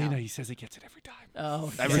clicked now. Felina, he says he gets it every time.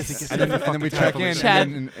 Oh, and then we check in Chad.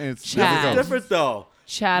 and then it's Chad. there we go. Different though.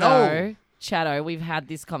 Chato, we've had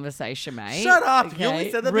this conversation, mate. Shut up. Okay? You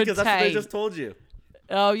only said that because that's what they Retain. just told you.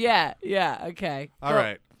 Oh yeah, okay. All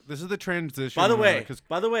right. This is the transition. By the way, 'cause-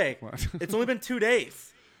 What? It's only been 2 days.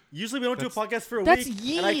 Usually we don't do a podcast for a That's week.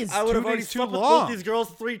 years. And I would have 2 already days too slept with long. both these girls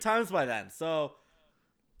 3 times by then. So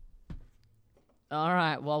All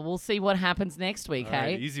right. Well, we'll see what happens next week, all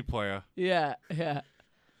right, hey? easy player. Yeah.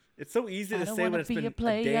 it's so easy I to don't say wanna when it's be been a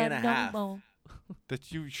player day and a no half. more.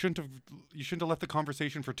 That you shouldn't have left the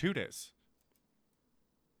conversation for 2 days.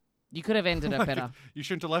 You could have ended it better. You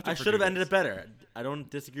shouldn't have left it I for should 2 have ended days. it better. I don't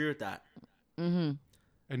disagree with that.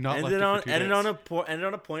 And not Ended left it for 2 days. ended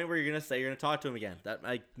on a point where you're gonna say you're gonna talk to him again. That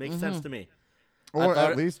makes sense to me. Or I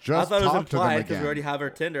thought at least I just thought it was talk to them implied because again. we already have our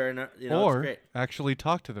Tinder and it's Or great. actually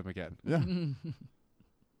talk to them again. Yeah.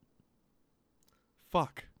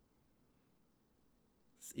 Fuck.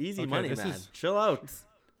 It's easy Okay, money, this man. is- Chill out.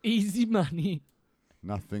 Easy money.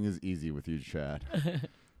 Nothing is easy with you, Chad.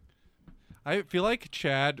 I feel like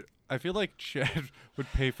Chad would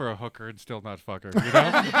pay for a hooker and still not fuck her. You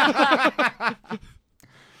know?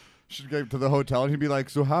 Should go to the hotel and he'd be like,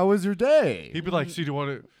 "So how was your day?" He'd be like, "So do you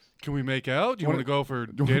want to? can we make out? Do you want to go for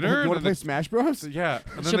Do dinner? you want to And play then Smash Bros? yeah,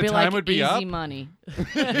 and then She'll the be time like, would be easy up. money.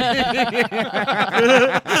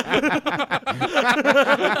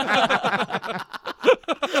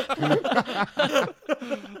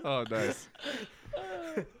 Oh, nice.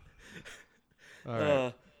 All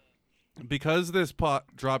right. Because this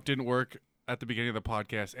drop didn't work at the beginning of the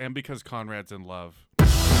podcast, and because Conrad's in love,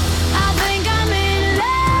 I think I'm in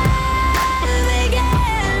love again.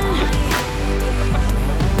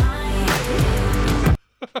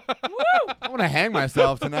 I'm gonna hang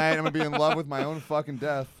myself tonight. I'm gonna be in love with my own fucking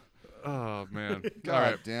death. oh man. God All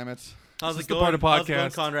right. damn it. How's This it is the going? part of How's it going,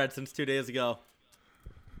 podcast. Conrad? Since 2 days ago.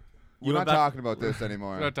 We're went not back- talking about this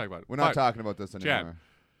anymore. We're not talking about it. We're not Fine. talking about this Chad. anymore.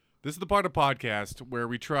 This is the part of podcast where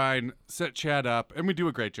we try and set Chad up, and we do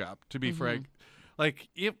a great job. To be frank, like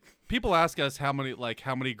if people ask us how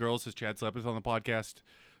many girls has Chad slept with on the podcast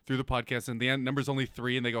through the podcast, and the end number's only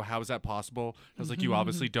 3, and they go, "How is that possible?" I was like, "You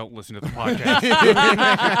obviously don't listen to the podcast.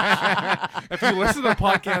 If you listen to the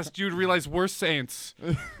podcast, you'd realize we're saints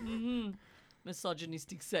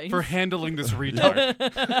Misogynistic saying. for handling this retard."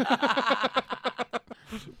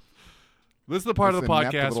 This is the part of This the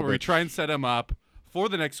inept podcast little where we bitch. try and set him up for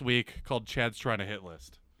the next week, called Chad's Trying to Hit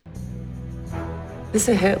List. This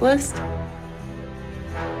a hit list?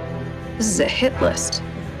 This is a hit list.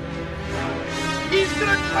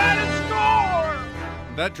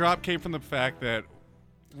 That drop came from the fact that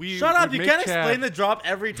we Shut up! would You make can't Chad explain the drop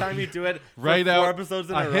every time you do it. write for 4 out episodes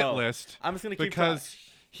in a a hit row. list I'm just gonna keep because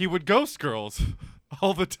he would ghost girls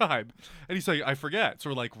all the time, and he's like, "I forget." So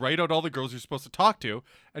we're like, write out all the girls you're supposed to talk to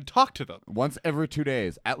and talk to them. Once every 2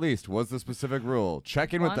 days, at least, was the specific rule.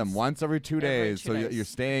 Check in with them once every 2 every days, 2 so days. you're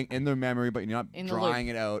staying in their memory, but you're not In the drawing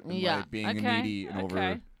loop. it out and Yeah. like being Okay. needy and over.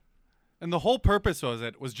 Okay. And the whole purpose was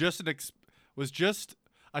was just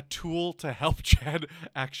a tool to help Chad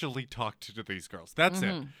actually talk to these girls. That's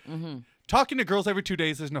it. Talking to girls every 2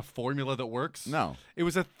 days isn't a formula that works. No. It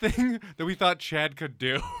was a thing that we thought Chad could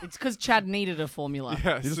do. It's because Chad needed a formula.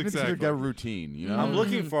 Yes, You just need exactly. to get a routine, you know? I'm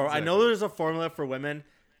looking for. I know there's a formula for women,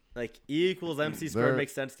 like E equals MC squared There-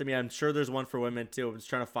 makes sense to me. I'm sure there's one for women too. I'm just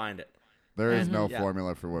trying to find it. There is Mm-hmm. no Yeah.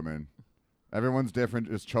 formula for women. Everyone's different.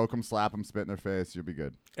 Just choke them, slap them, spit in their face. You'll be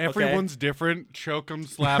good. Everyone's different. Choke them,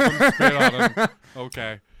 slap them, spit on them.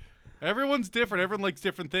 Okay. Everyone's different. Everyone likes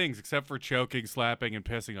different things except for choking, slapping, and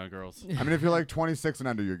pissing on girls. I mean, if you're like 26 and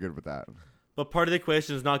under, you're good with that. But part of the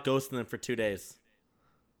equation is not ghosting them for 2 days.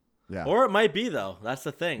 Yeah. Or it might be though. That's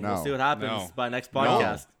the thing. We'll No. see what happens No. by next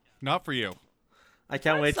podcast. Not for you. I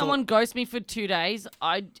can't wait till Someone ghosts me for 2 days,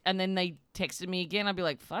 and then they texted me again. I'd be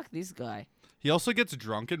like, "Fuck this guy." He also gets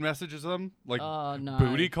drunk and messages them like Oh no.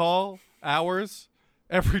 booty call hours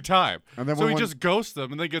every time. And then so he when- just ghosts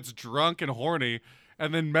them and then gets drunk and horny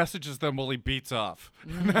and then messages them while he beats off.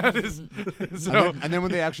 That is so. And then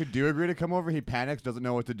when they actually do agree to come over, he panics, doesn't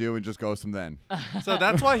know what to do, and just ghosts them then. So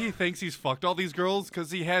that's why he thinks he's fucked all these girls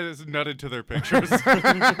because he has nutted to their pictures.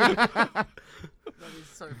 That is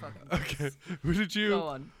so fucking. Okay, who did you? Go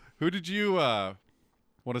on. Who did you want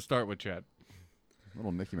to start with, Chad?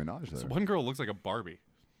 Little Nicki Minaj there. One girl looks like a Barbie.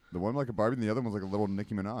 The one like a Barbie, and the other one's like a little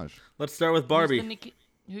Nicki Minaj. let's start with Barbie.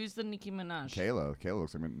 Who's the Nicki Minaj? Kayla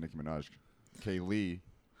looks like Nicki Minaj. Kaylee.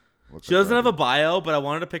 looks She like doesn't have a Barbie. bio, but I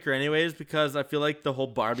wanted to pick her anyways because I feel like the whole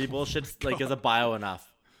Barbie bullshit's like is a bio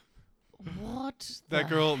enough. What? That the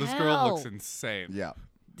girl. This girl looks hell? insane. Yeah.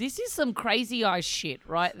 This is some crazy eye shit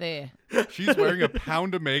right there. She's wearing a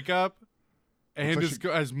pound of makeup and like is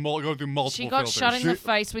going through multiple She got filters. shot in the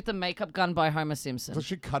face with a makeup gun by Homer Simpson. So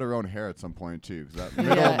she cut her own hair at some point too, because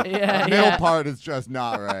that Yeah, middle part is just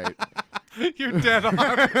not right. You're dead on.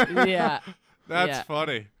 Yeah. That's Yeah.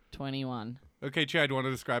 funny. 21. Okay, Chad, you want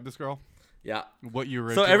to describe this girl? Yeah. What you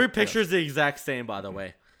were So into? every picture is the exact same, by the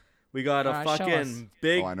way. We got a Alright, show us. fucking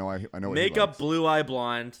big Oh, I know what he makeup likes. blue eye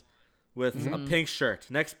blonde with Mm-hmm. a pink shirt.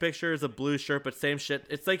 Next picture is a blue shirt, but same shit.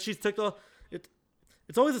 It's like she's took a.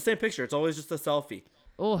 It's always the same picture. It's always just a selfie.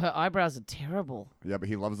 Oh, her eyebrows are terrible. Yeah, but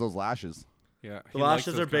he loves those lashes. Yeah, The he likes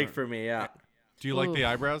lashes those are big kinda- for me. Yeah. Do you like the Oof.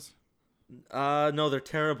 eyebrows? No, they're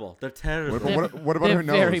terrible. They're terrible. What about they're her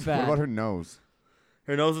nose? very What bad. about her nose?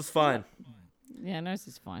 Her nose is fine. Yeah, nose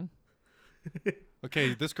is fine.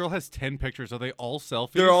 Okay, this girl has 10 pictures. Are they all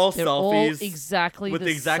selfies? They're all They're selfies all exactly with the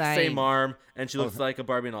the exact same same arm, and she looks like a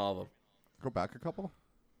Barbie in all of them. Go back a couple.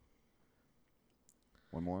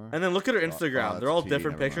 One more. And then look at her Instagram. that's They're all tea,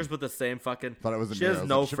 different never pictures mind. with the same fucking. Thought it was a She has mirror. I was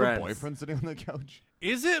no like, "Does she have a friends. boyfriend sitting on the couch.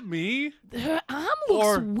 Is it me? Her arm looks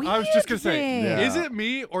Or weird. I was just gonna say, there. Yeah. is it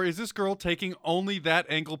me or is this girl taking only that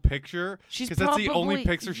angle picture? She's Because that's the only probably-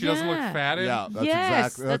 picture she doesn't look yeah. fat in. Yeah, that's yes,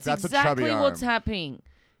 exactly. that's That's a exactly chubby what's arm. happening.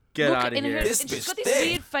 Get Look, out of and here. her- This and she's bitch got this thick.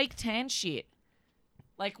 weird fake tan shit.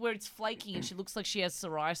 Like where it's flaky and she looks like she has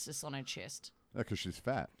psoriasis on her chest. Yeah, because she's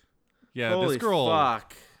fat. Yeah, Holy this girl.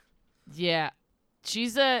 fuck. Yeah.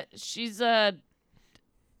 She's a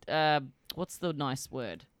what's the nice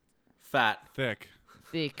word? Fat. Thick.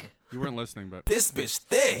 Thick. You weren't listening, but This bitch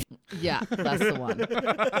thick. Yeah, that's the one. Do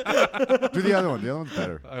the other one. The other one's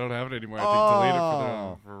better. I don't have it anymore. I think delete it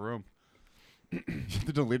Oh. for room. You have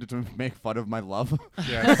to delete it to make fun of my love.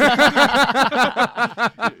 Yes. Yeah,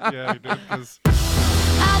 you did. 'Cause I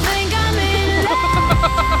think I'm in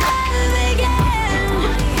love again.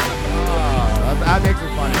 That makes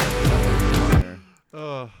it funny.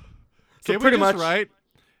 So So can pretty we just much- write?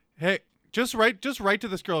 Hey, just write to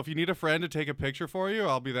this girl. If you need a friend to take a picture for you,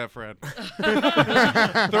 I'll be that friend.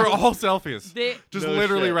 They're all selfies. They're, Just No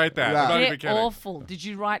literally shit. write that. Yeah. I'm not even they're kidding. awful. Did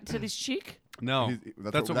you write to this chick? No,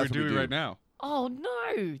 that's what we're we doing do. right now. Oh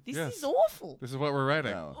no, this Yes. is awful. This is what we're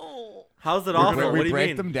writing. No. Oh. How's it We're awful? gonna- What we do you break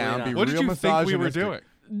mean? them down, Lena? be What did real you think we were misogynistic. doing?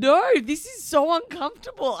 No, this is so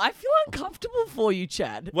uncomfortable. I feel uncomfortable for you,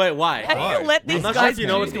 Chad. Wait, why? How do Why? you let these I'm not sure guys if you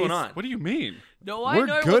know do what's going this? on. What do you mean? No, I We're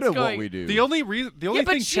know good what's at going. what we do. The only Yeah, but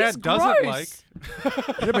thing she's Chad doesn't like. gross.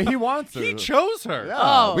 Yeah, but he wants her. He chose her. Yeah,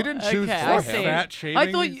 Oh, we didn't choose okay, for I him. see. Fat I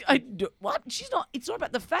shaming. thought what? She's not. It's not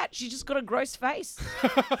about the fat. She's just got a gross face.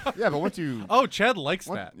 Yeah, but once you Oh, Chad likes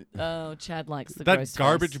what- that. Oh, Chad likes the That gross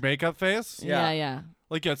garbage face. makeup face. Yeah, Yeah. yeah.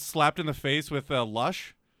 Like gets slapped in the face with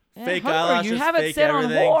Lush. Yeah, Fake Homer, eyelashes, you have it fake set on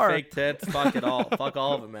everything, whore. fake tits, fuck it all. Fuck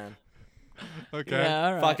all of it, man. Okay. Yeah,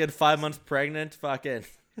 all right. Fucking 5 months pregnant, fucking.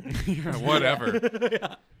 Yeah, whatever.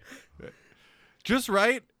 Just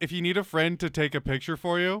write, if you need a friend to take a picture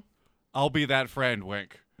for you, I'll be that friend,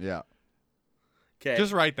 wink. yeah. Okay.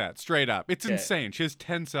 Just write that straight up. It's Okay. insane. She has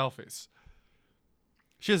 10 selfies.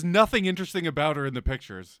 She has nothing interesting about her in the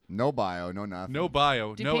pictures. No bio, no nothing. No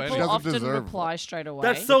bio, Do no people anything. doesn't often deserve- reply straight away?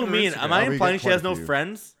 That's so Look at her mean. Instagram. Am I Oh, we implying get she has quite a no few.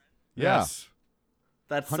 friends? Yes.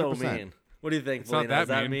 That's 100%. so mean. What do you think, It's not Melina? Is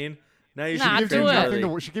that that mean. mean? Now you Nah, should do be it.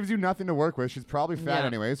 cringeworthy. She gives you nothing to work with. She's probably fat Yeah.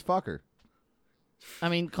 anyways. Fuck her. I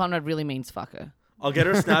mean, Conrad really means fucker. I'll get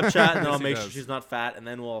her Snapchat and then I'll he make sure does. she's not fat, and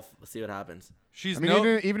then we'll see what happens. She's I mean,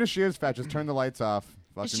 no. even if she is fat, just turn the lights off.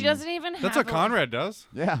 Fucking, She doesn't even have That's what Conrad does.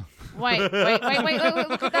 Yeah. Wait, look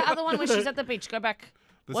at that other one where she's at the beach. Go back.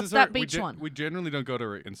 This What's is that her, beach one? We generally don't go to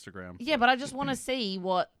her Instagram. Yeah, but I just want to see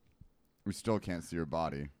what. We still can't see her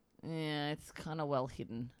body. Yeah, it's kind of well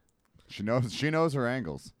hidden. She knows her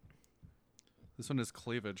angles. This one is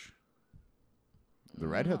cleavage. The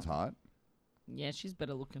redhead's hot. Yeah, she's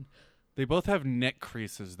better looking. They both have neck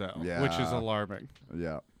creases though, which is Yeah. alarming.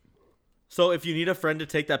 Yeah. So if you need a friend to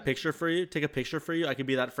take that picture for you, take a picture for you, I could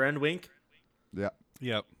be that friend, wink. Yeah.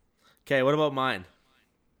 Yep. Okay, what about mine?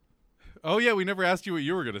 Oh yeah, we never asked you what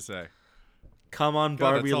you were gonna say. Come on,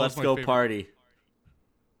 God, Barbie, that's let's always my go favorite. party.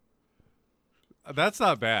 That's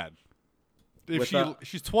not bad. If With the-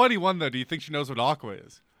 she's 21 though, do you think she knows what Aqua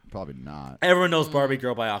is? Probably not. Everyone knows Barbie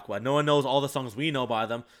Girl by Aqua. No one knows all the songs we know by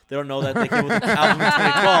them. They don't know that they came with the album in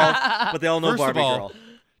 2012, but they all know First Barbie of all, Girl.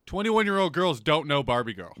 21-year-old girls don't know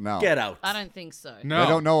Barbie Girl. No. Get out. I don't think so. No, They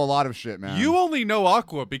don't know a lot of shit, man. You only know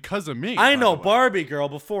Aqua because of me. I by know the way. Barbie Girl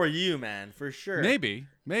before you, man, for sure. Maybe.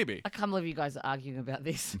 I can't believe you guys are arguing about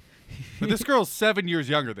this. But this girl's 7 years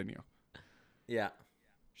younger than you. Yeah.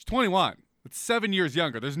 She's 21. It's 7 years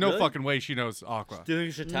younger. There's no Really? fucking way she knows Aqua. Do you think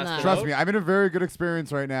you should test Nah. it Trust out? me, I'm in a very good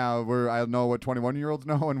experience right now where I know what 21-year-olds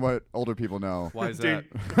know and what older people know. Why is Dude.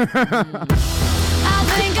 that? I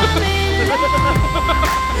think I'm in love again.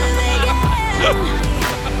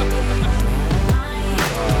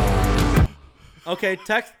 Okay,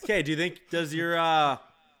 Okay, do you think, does your,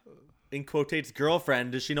 in quotates,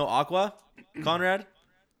 girlfriend, does she know Aqua, Conrad?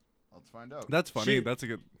 Let's find out. That's funny. She- That's a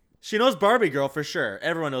good. She knows Barbie Girl for sure.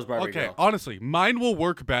 Everyone knows Barbie Okay, Girl. honestly, mine will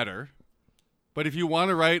work better. But if you want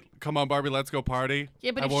to write, "Come on, Barbie, let's go party,"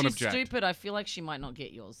 Yeah, but I if won't she's object. stupid, I feel like she might not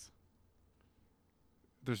get yours.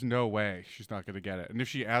 There's no way she's not going to get it. And if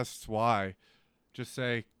she asks why, just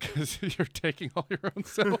say, "Because you're taking all your own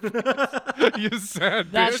selfies." You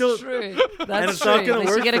said. That's She'll- true. And That's it's true. not gonna At least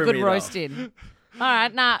work you get a for good me, though. roast in. All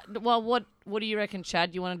right, nah. Well, what do you reckon,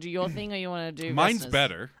 Chad? You want to do your thing or you want to do? Mine's Vesna's?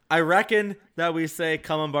 better. I reckon that we say,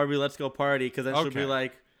 come on, Barbie, let's go party, because then she'll be Okay.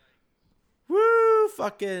 like, woo,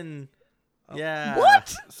 fucking, yeah.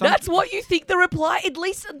 What? That's what you think the reply? At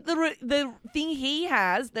least the thing he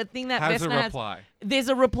has, the thing that Has a Vesna reply. there's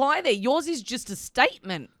a reply there. Yours is just a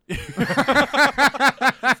statement. It's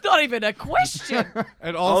not even a question.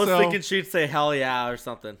 And I also, was thinking she'd say hell yeah or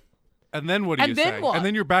something. and then what do And you then say? what? And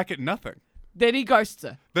then you're back at nothing. Then he ghosts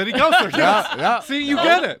her. Then he goes there. Yes. Yeah. See, you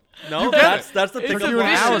get it. No, get that's the It's pickup a you an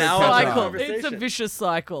line hour in to vicious our catch up. cycle. conversation. It's a vicious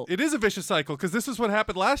cycle. It is a vicious cycle because this is what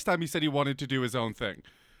happened last time he said he wanted to do his own thing.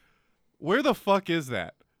 Where the fuck is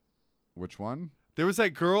that? Which one? There was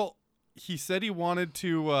that girl. He said he wanted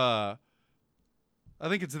to. I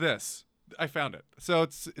think it's this. I found it. So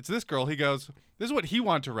it's this girl. He goes, "This is what he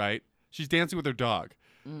wanted to write. She's dancing with her dog."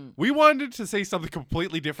 We wanted to say something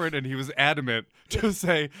completely different, and he was adamant to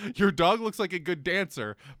say, "Your dog looks like a good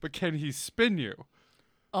dancer, but can he spin you?"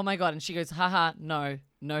 Oh my god! And she goes, haha, no,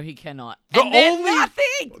 he cannot. The And then only-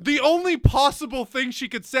 nothing. The only possible thing she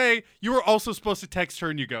could say, you were also supposed to text her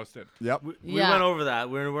and you ghosted. Yep. We Yeah. went over that.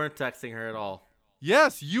 We weren't texting her at all.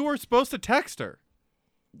 Yes, you were supposed to text her.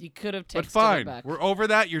 You could have texted But her fine, back. we're over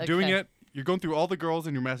that. You're doing Okay. it. You're going through all the girls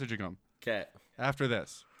and you're messaging them Okay. after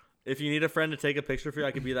this. If you need a friend to take a picture for you,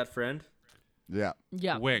 I could be that friend. Yeah.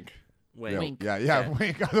 Yeah. Wink. Wait. Yeah, Wink. yeah. Okay.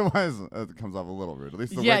 Wink. Otherwise, it comes off a little rude. At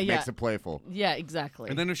least the Yeah, wink yeah. makes it playful. Yeah, exactly.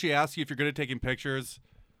 And then if she asks you if you're good at taking pictures,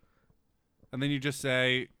 and then you just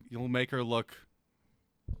say you'll make her look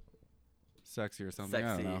sexy or something. I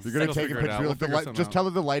don't Sexy. know. If you're gonna We'll take a figure it picture, out. We'll like the figure light, something just out. tell her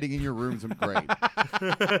the lighting in your room's great.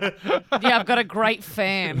 Yeah, I've got a great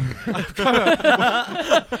fan. I've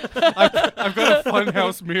got a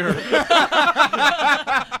funhouse mirror.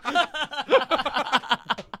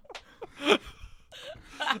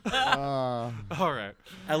 All right.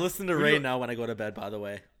 I listen to rain now when I go to bed, by the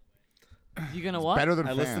way. You gonna what? Better than I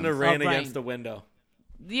fans. listen to rain rain. against the window.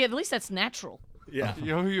 Yeah, at least that's natural. Yeah.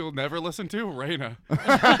 You know who you'll never listen to? Raina.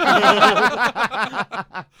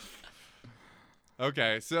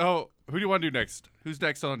 Okay, so who do you want to do next? Who's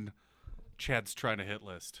next on Chad's trying to hit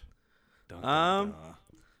list? Dun, dun, dun.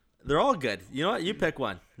 They're all good. You know what? You pick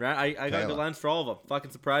one, right? I got Kayla. good lines for all of them.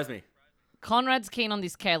 Fucking surprise me. Conrad's keen on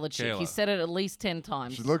this Kayla chick. He Kayla. said it at least 10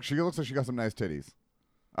 times. She looks like she got some nice titties.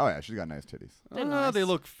 Oh yeah, she's got nice titties. They're They nice.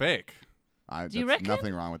 look fake. Do you That's reckon?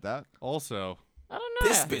 Nothing wrong with that. Also, I don't know.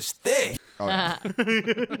 This bitch thick. Oh, yeah.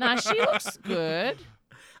 Nah, she looks good.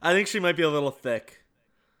 I think she might be a little thick.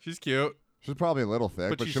 she's cute. She's probably a little thick,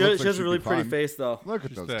 But but she she She, looks she like has a she'd really be pretty fun. face, though. Look at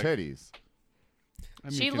She's those thick. titties. I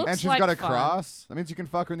mean, She can- looks And she's like got a fun. cross. That means you can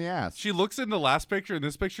fuck her in the ass. She looks in the last picture. In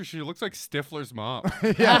this picture, she looks like Stifler's mom.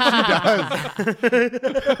 yeah, she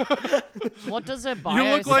does. What does her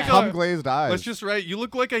bio look like say? a- Cum glazed eyes. Let's just write. You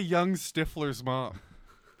look like a young Stifler's mom.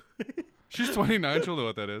 She's 29. She'll know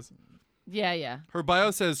what that is. Yeah, yeah. Her bio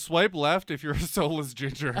says, "Swipe left if you're a soulless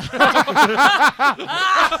ginger."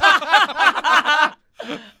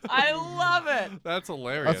 I love it. That's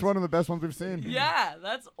hilarious. That's one of the best ones we've seen. Yeah,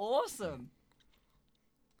 that's awesome.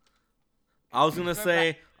 I was gonna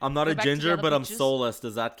say I'm not go a back to the ginger, other but I'm pictures. soulless.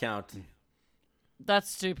 Does that count? That's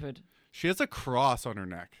stupid. She has a cross on her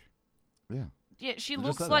neck. Yeah. Yeah, she just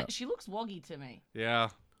looks said like that. she looks woggy to me. Yeah,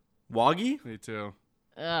 Woggy? me too.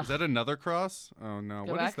 Ugh. Is that another cross? Oh no.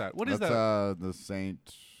 Go What is back. that? What is That's that? the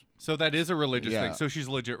saint. So that is a religious Yeah. thing. So she's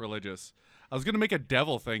legit religious. I was gonna make a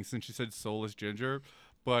devil thing since she said soulless ginger,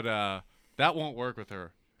 but that won't work with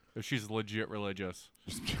her if she's legit religious.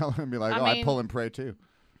 Just tell her and be like, I oh, I mean- pull and pray too.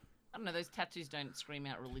 I don't know. Those tattoos don't scream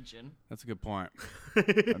out religion. That's a good point.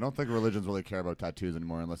 I don't think religions really care about tattoos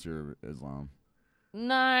anymore unless you're Islam.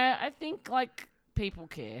 No, I think like people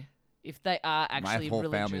care if they are actually My whole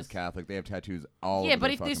religious. family's Catholic. They have tattoos all Yeah, over but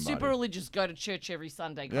their if they're fucking super body. religious, go to church every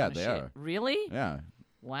Sunday kind Yeah, of they shit. are. Really? Yeah.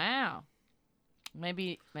 Wow.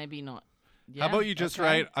 Maybe not. Yeah, How about you just okay.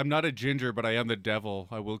 write, "I'm not a ginger, but I am the devil.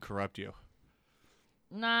 I will corrupt you."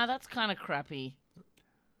 Nah, that's kind of crappy.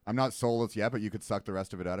 I'm not soulless yet, but you could suck the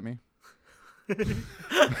rest of it out of me.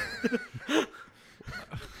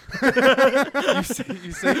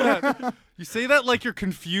 You say that. You say that like you're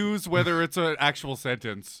confused whether it's an actual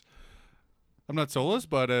sentence. I'm not soulless,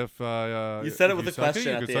 but if You said it if with you a suck it, question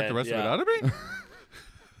you at could the suck the end, rest of it yeah. out of me.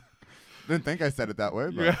 Didn't think I said it that way,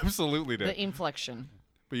 You but absolutely did. The inflection.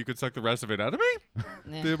 But you could suck the rest of it out of me.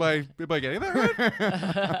 Yeah. Am I getting that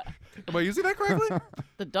right? Am I using that correctly?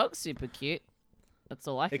 The dog's super cute. That's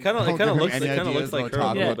all I It can. kind of Don't give him looks any ideas like about her a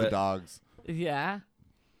talking little about the bit. dogs. Yeah.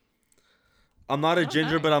 I'm not a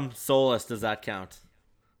ginger, nice. but I'm soulless. Does that count?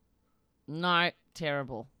 No,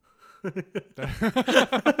 terrible.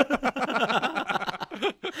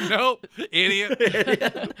 Nope, idiot.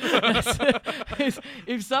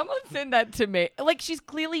 If someone sent that to me, like she's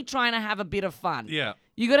clearly trying to have a bit of fun. Yeah.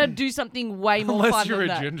 You got to do something way more Unless fun you're than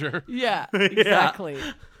a that. ginger. Yeah, exactly.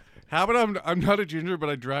 How about I'm not a ginger, but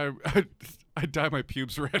I dye my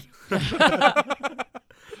pubes red.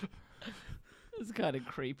 It's kind of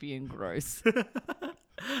creepy and gross.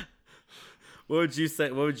 What would you say?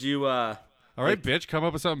 What would you? All right, bitch, come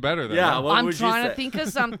up with something better then. Yeah. huh? What I'm would trying you to say? think of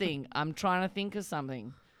something. I'm trying to think of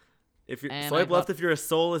something. If you And swipe I left, got- if you're a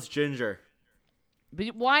soulless ginger.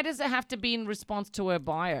 But why does it have to be in response to her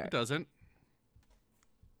bio? It doesn't.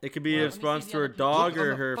 It could be a Well, let me response see to the her other dog picture. or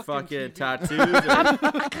Look on her the fucking fucking TV. tattoos.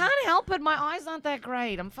 Or, I can't help it. My eyes aren't that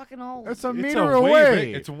great. I'm fucking old. It's a It's meter a way away.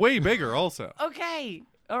 big, it's way bigger also. Okay.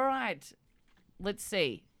 All right. Let's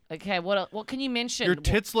see. Okay. What can you mention? Your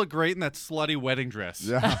tits look great in that slutty wedding dress.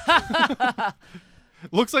 Yeah.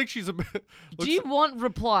 Looks like she's a bit. Do you want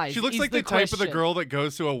replies? She looks is like the type of the question. girl that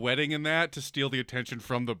goes to a wedding in that to steal the attention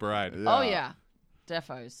from the bride. Oh yeah,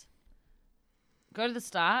 defos. Go to the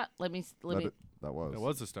start. Let me. That was. That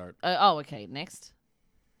was the start. Okay. Next.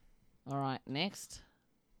 All right. Next.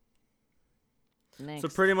 Next. so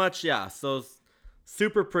pretty much, yeah. So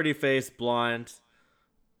super pretty face, blonde,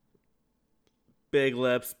 big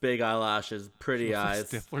lips, big eyelashes, pretty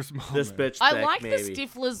eyes. Stifler's mom. This man. bitch I thick, like maybe. the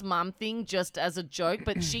Stifler's mum thing just as a joke,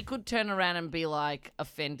 but she could turn around and be like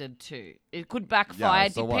offended too. It could backfire.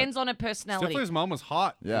 so what? Depends on her personality. Stifler's mom was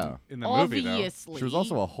hot. Yeah. In the movie, though. Obviously. She was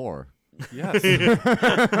also a whore. Yes.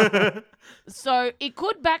 So it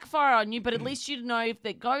could backfire on you, but at least you know if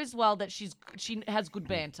that goes well that she has good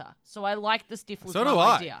banter. So I like the Stifler's So do mum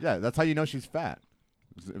I. idea. Yeah, that's how you know she's fat.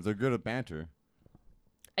 If they're good at banter.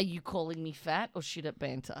 Are you calling me fat or shit at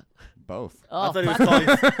banter? Both. I Oh, thought he was calling.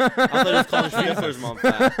 I thought he was calling Stifler's mom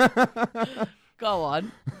fat. go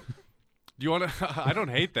on. Do you want to? I don't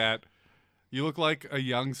hate that. You look like a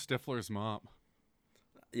young Stifler's mom.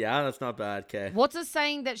 Yeah, that's not bad. Okay. What's a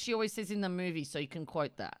saying that she always says in the movie so you can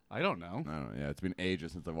quote that? I don't know. I don't know. Yeah, it's been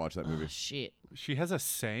ages since I watched that Oh, movie. shit. She has a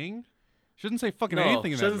saying. She doesn't say fucking No,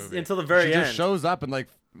 anything in she that doesn't- movie. until the very She end. just shows up and like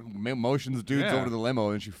motions dudes Yeah. over to the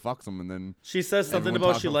limo and she fucks them and then She says something everyone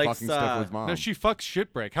about talks she likes. fucking Stifler's mom. No, she fucks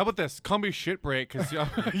shitbreak. How about this? Call me shitbreak because you.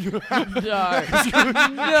 No.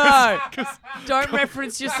 No. Don't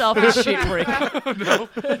reference yourself as shit, Rick.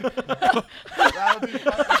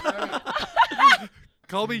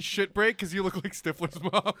 Call me shitbreak because you look like Stifler's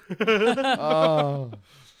mom. Oh.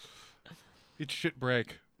 It's shitbreak.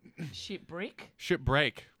 Shit brick?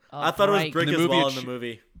 Shitbreak. I thought it was break. brick In the as movie, well it's in the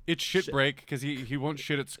movie. It's shitbreak because he won't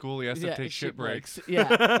shit at school. He has to take shit breaks. Yeah.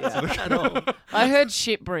 I heard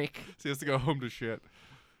shit brick. So he has to go home to shit.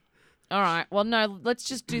 All right. Well, no, let's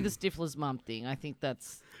just do the Stifler's mum thing. I think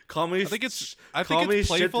that's. Call me. I think it's call me shit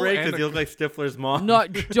playful break and because you look like Stifler's mom. No,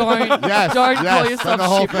 don't. Yes, Don't call yes, yourself send the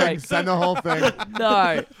whole shit thing. break. Send the whole thing.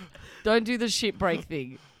 No. Don't do the shit break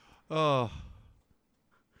thing. Oh.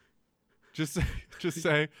 Just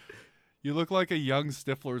say, you look like a young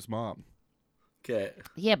Stifler's mom. Okay.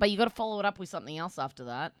 Yeah, but you got to follow it up with something else after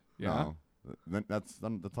that. Yeah. No. Then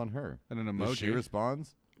that's on her. And an If she emoji.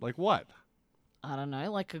 responds. Like what? I don't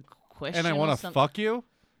know, like a question. And I want to fuck you?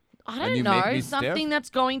 I And don't you make know, me something stiff? that's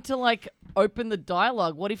going to like open the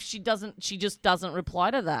dialogue. What if she just doesn't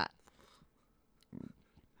reply to that?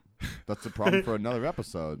 That's a problem for another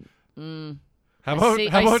episode. How I about, see-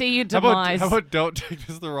 how I about, see your how about- demise. How about don't take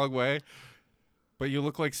this the wrong way? But you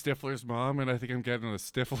look like Stifler's mom, and I think I'm getting a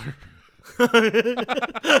Stifler.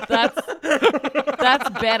 That's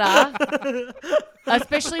better.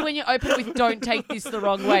 Especially when you open with "Don't take this the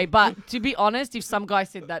wrong way." But to be honest, if some guy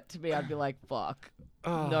said that to me, I'd be like, "Fuck,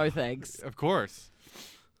 no thanks." Of course.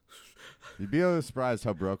 You'd be surprised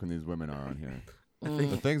how broken these women are on here.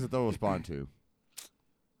 The things that they'll respond to.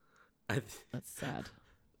 That's sad.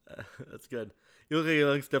 That's good. You look like you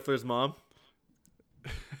look Stifler's mom.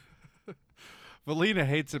 Valina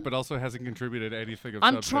hates it, but also hasn't contributed anything of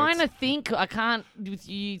I'm substance. trying to think. I can't with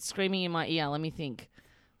you screaming in my ear. Let me think.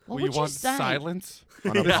 What Well, would you want say? silence?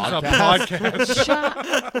 On a This is a podcast. podcast.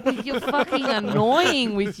 Shut up. You're fucking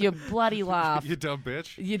annoying with your bloody laugh. You dumb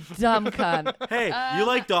bitch. You dumb cunt. Hey, you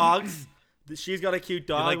like dogs? She's got a cute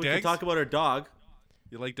dog. like we can dogs? talk about her dog.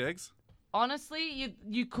 You like digs? Honestly,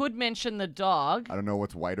 you could mention the dog. I don't know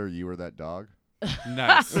what's whiter, you or that dog.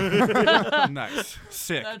 Nice. Nice.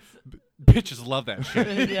 Sick. Bitches love that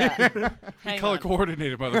shit. Yeah. Hang Color on.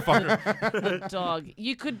 coordinated, motherfucker. The dog.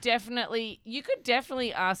 You could definitely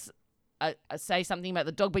ask, say something about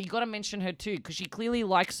the dog, but you got to mention her too because she clearly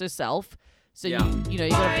likes herself. So Yeah. you got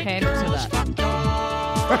to pander to that.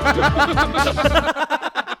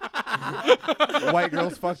 White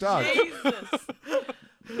girls fuck dogs. Jesus.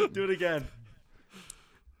 Do it again.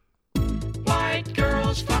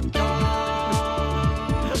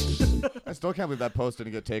 I still can't believe that post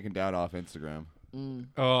didn't get taken down off Instagram.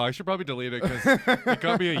 Oh, I should probably delete it because it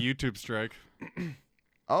got me a YouTube strike.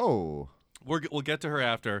 Oh. We'll get to her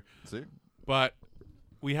after, See? but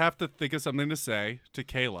we have to think of something to say to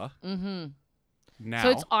Kayla. Mm-hmm. Now. So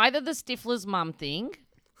it's either the Stifler's mum thing,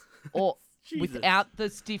 or without the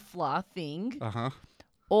Stifler thing, Uh-huh.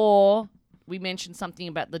 or we mention something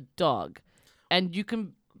about the dog, and you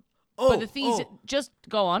can. But the thing is, just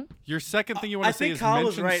go on. Your second thing you want I to say think is Kyle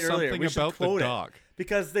was mention right earlier. something We should about the quote it. dog.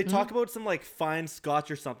 because they talk about some like fine scotch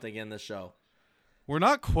or something in the show. We're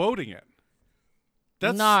not quoting it.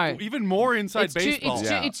 That's No. even more inside It's too, baseball. it's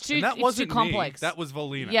too, Yeah. it's too, And that it's too wasn't complex. me. That was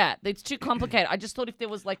Volina. Yeah, it's too complicated. I just thought if there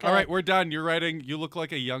was like All right, we're done. You're writing. You look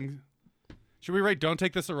like a young. Should we write? Don't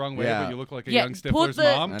take this the wrong way. Yeah. But you look like a yeah, young put Stifler's the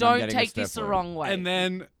mom. And I'm don't getting a take this the Stifler. wrong way. And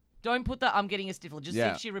then don't put the I'm getting a Stifler. Just see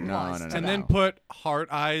Yeah. if she No, replies. no, to no, and that. then put heart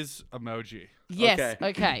eyes emoji. Yes.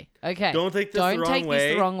 Okay. Okay. Don't take this the Don't wrong take this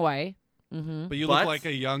way. the wrong way. Mm-hmm. But you But- look like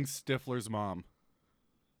a young Stifler's mom.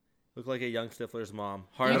 Look like a young Stifler's mom. You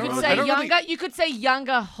Hard could emoji. say don't really- younger. You could say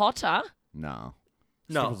younger, hotter. No.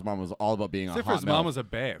 No. Stifler's mom was all about being a hot Stifler's mom milk. was a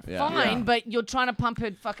babe. Yeah. Fine, but you're trying to pump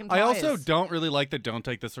her fucking I tires. also don't really like the "don't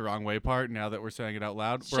take this the wrong way" part. Now that we're saying it out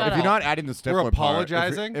loud, Shut We're- up. If you're not adding the Stifler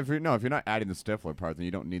apologizing? part, if you're not adding the Stifler part, then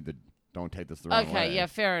you don't need the don't take this the wrong way. Okay. Yeah.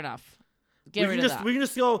 Fair enough. Get rid of that. We can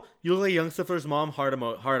just go. You look like young Stifler's mom.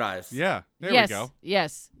 Hard eyes. Yeah, there yes. we go.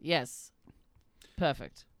 Yes. Yes.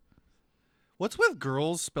 Perfect. What's with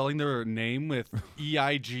girls spelling their name with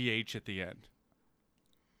EIGH at the end?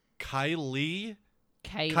 Kylie?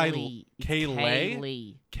 Kaylee. It's Kaylay?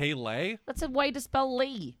 Kaylee. Kaylay? That's a way to spell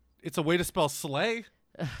Lee. It's a way to spell slay.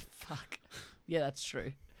 Fuck. Yeah, that's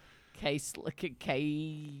true.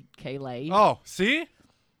 Kaylay. Oh, see?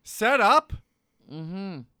 Set up.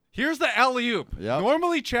 Mm-hmm. Here's the alley-oop. Yep.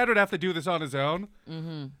 Normally, Chad would have to do this on his own.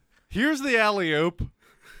 Mm-hmm. Here's the alley-oop.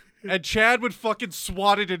 And Chad would fucking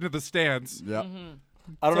swat it into the stands. Yep.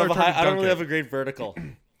 I don't It's our have. turn to I don't dunk really it. have a great vertical.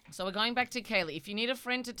 So we're going back to Kaylee. If you need a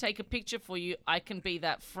friend to take a picture for you, I can be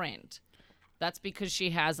that friend. That's because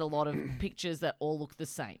she has a lot of pictures that all look the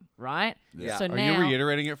same, right? Yeah. So Are now you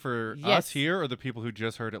reiterating it for Yes. us here or the people who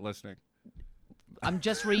just heard it listening? I'm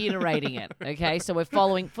just reiterating it. Okay, so we're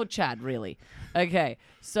following for Chad, really. Okay,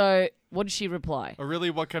 so what did she reply? Or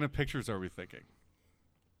really, what kind of pictures are we thinking?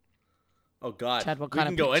 Oh God. Chad, what we kind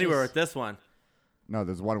can of go anywhere pictures? with this one. No,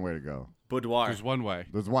 there's one way to go. Boudoir. There's one way.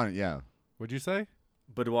 There's one. Yeah. What'd you say?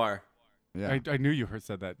 Boudoir. Yeah. I knew you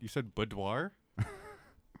said that. You said boudoir?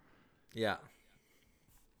 Yeah.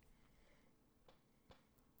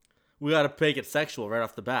 We got to make it sexual right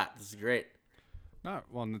off the bat. This is great.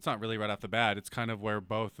 Well, it's not really right off the bat. It's kind of where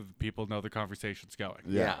both of the people know the conversation's going.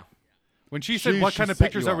 Yeah. When she said, what She kind of set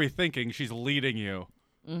pictures you are up. we thinking? She's leading you.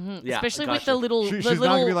 Yeah. Especially with gotcha. the little, She's the not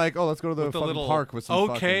little. gonna be like, oh, let's go to the With the fucking little park with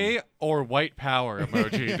some okay fucking... or white power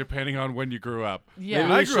emoji, depending on when you grew up. Yeah.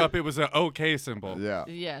 When I we grew should- up, it was an okay symbol. Yeah.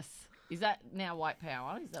 Yes. Is that now white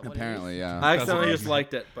power? Is that what Apparently, it is? yeah. I accidentally Doesn't just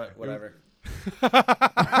liked it, but whatever.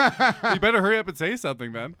 You better hurry up and say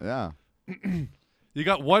something, man. Yeah. You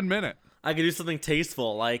got 1 minute. I could do something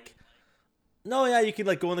tasteful, like, no, yeah, you could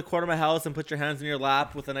like go in the corner of my house and put your hands in your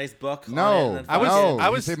lap with a nice book. on it, No, and then I was- fucking- no. I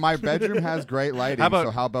You was- say my bedroom has great lighting. How about-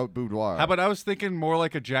 so how about boudoir? How about I was thinking more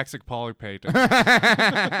like a Jackson Pollock painting.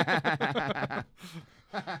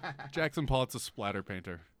 Jackson Pollock's a splatter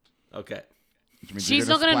painter. Okay. Which means She's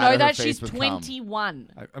you're not going to splatter know her that. face She's with cum. 21.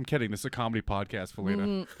 I'm kidding. This is a comedy podcast,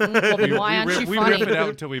 Felina. Well, then why aren't you we funny? riff it out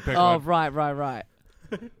until we pick Oh, one. right.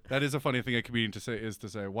 That is a funny thing a comedian to say.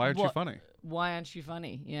 Why aren't you What? funny? Why aren't you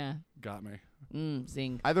funny? Yeah. Got me.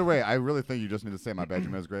 Zing. Either way, I really think you just need to say my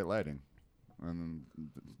bedroom has great lighting. And then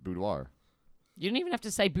boudoir. You don't even have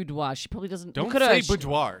to say boudoir. She probably doesn't. Don't look at her. say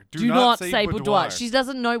boudoir. Do not say boudoir. She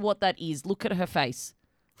doesn't know what that is. Look at her face.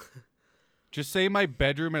 Just say my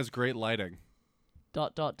bedroom has great lighting. ...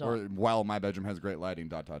 Or, well, my bedroom has great lighting, ...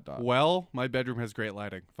 Well, my bedroom has great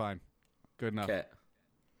lighting. Fine. Good enough. Okay.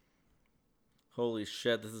 Holy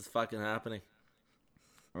shit, this is fucking happening.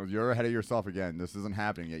 Oh, you're ahead of yourself again. This isn't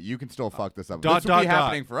happening yet. You can still fuck this up. Dot, This will be dot, dot.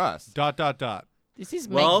 happening for us. ... This is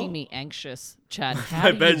Well, making me anxious, Chad. How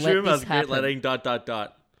My do you let bedroom this has great happen? lighting, ...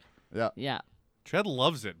 Yeah. Yeah. Chad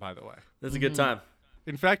loves it, by the way. This is a good time.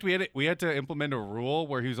 In fact, we had to implement a rule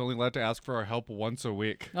where he was only allowed to ask for our help once a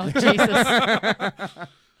week. Oh Jesus.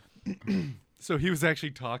 So he was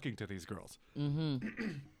actually talking to these girls.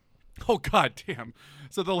 Oh, god damn.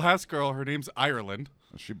 So the last girl, her name's Ireland.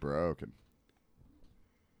 She broken.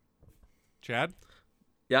 Chad,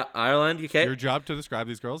 Yeah, Ireland, okay. your job to describe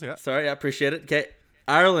these girls, yeah. Sorry, I appreciate it. Okay.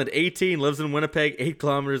 Ireland, 18, lives in Winnipeg, 8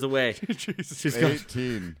 kilometers away. Jesus. She's got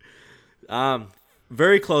 18.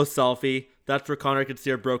 very close selfie. That's where Connor could see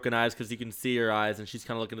her broken eyes because you can see her eyes and she's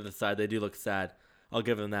kind of looking to the side. They do look sad. I'll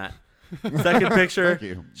give him that. Second picture, Thank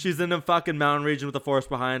you. she's in a fucking mountain region with a forest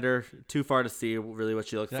behind her. Too far to see really what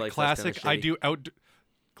she looks That like. classic, So that's kinda shitty.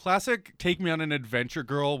 Classic take me on an adventure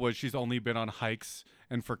girl was she's only been on hikes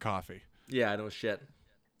and for coffee. Yeah, I know shit.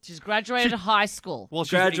 She's graduated high school. Well,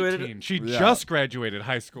 she's Graduated- 18. She Yeah. just graduated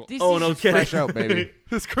high school. This Oh, is no kidding. Fresh out, baby.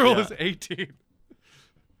 This girl Yeah. is 18.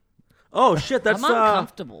 Oh, shit. That's I'm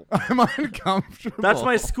uncomfortable. I'm uncomfortable. that's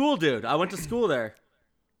my school, dude. I went to school there.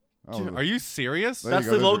 Oh, Are you serious? There you That's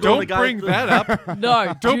go, the there's logo. Don't the guy bring that up.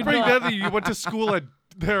 No, Don't do bring not. that. You went to school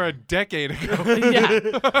there a decade ago. Yeah.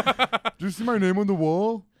 Do you see my name on the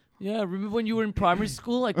wall? Yeah, remember when you were in primary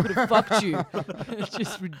school? I could have fucked you. It's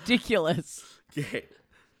just ridiculous. Okay.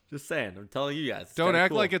 Just saying. I'm telling you guys. It's Don't kinda act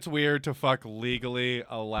cool. like it's weird to fuck legally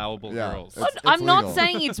allowable Yeah. girls. It's I'm not legal.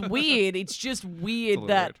 saying it's weird. It's just weird little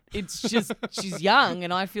that weird. it's just she's young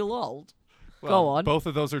and I feel old. Well, Go on. Both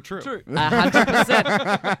of those are true. True.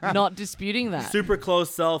 100%. Not disputing that. super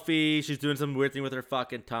close selfie. She's doing some weird thing with her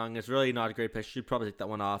fucking tongue. It's really not a great picture. She'd probably take that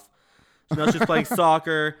one off. Now she's playing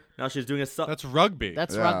soccer. Now she's doing a That's rugby.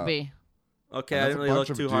 That's Yeah. rugby. Okay, And I that's didn't a really look bunch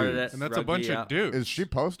of too hard at dudes. it. and that's a Rugby, bunch yeah. of dudes. Is she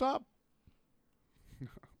post-op?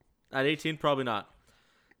 At 18, probably not.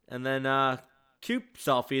 And then cute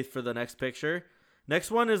selfie for the next picture.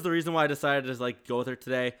 Next one is the reason why I decided to go with her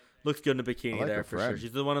today. Looks good in a bikini I like there her for sure. friend.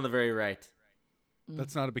 She's the one on the very right.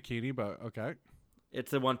 That's not a bikini, but okay.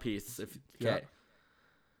 It's a one piece. Okay. Yeah.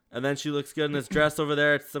 And then she looks good in this dress over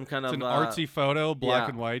there. It's some kind It's of an artsy photo, black yeah.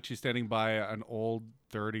 and white. She's standing by an old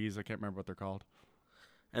 30s. I can't remember what they're called.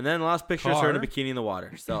 And then last picture is her in a Car. bikini in the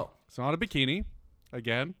water. So It's not a bikini.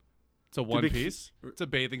 Again, it's a one biki- piece. It's a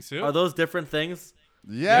bathing suit. are those different things?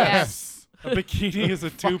 Yes. A bikini is a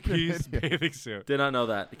two-piece idiot. bathing suit. Did not know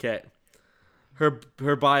that. Okay.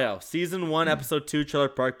 Her bio. Season 1, episode 2, Trailer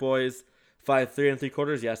Park Boys. 5'3" and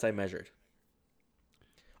 3/4. Yes, I measured.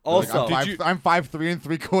 Like, Also, I'm 5'3" and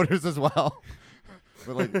 3/4 as well.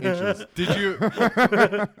 With inches. Did you?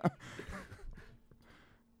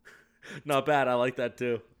 not bad. I like that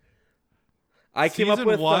too. I came up Season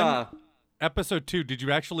with 1, episode 2. Did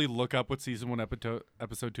you actually look up what season 1,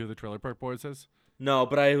 episode 2 of the Trailer Park Boys is? no,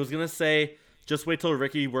 but I was gonna say just wait till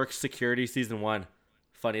Ricky works security season 1.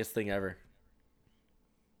 Funniest thing ever.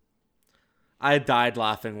 I died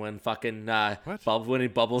laughing when fucking when he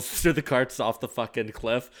bubbles through the carts off the fucking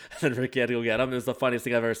cliff, and then Ricky had to go get him. It was the funniest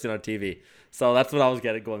thing I've ever seen on TV. So that's what I was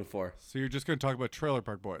going for. So you're just going to talk about Trailer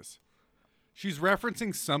Park Boys. She's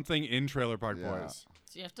referencing something in Trailer Park Yeah. Boys.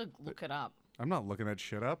 So you have to look it up. I'm not looking that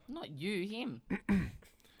shit up. Not you, him.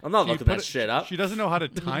 I'm not She looking put that it- shit up. She doesn't know how to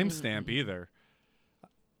timestamp either.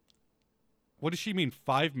 What does she mean?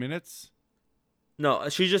 5 minutes? No, I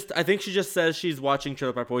think she just says she's watching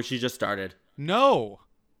Trailer Park Boys. She just started. No.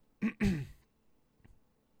 It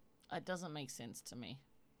doesn't make sense to me.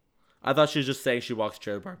 I thought she was just saying she walks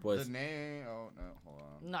Trailer Park Boys. The name. Oh no, hold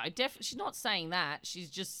on. No, she's not saying that. She's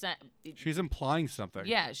just saying. She's implying something.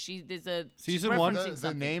 Yeah, there's a she's Season 1? referencing The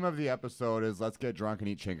something. name of the episode is "Let's Get Drunk and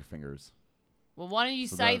Eat Chicken Fingers." Well, why don't you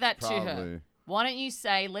So say that that's to her? probably- Why don't you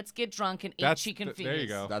say, "Let's get drunk and eat That's- chicken there fingers"? you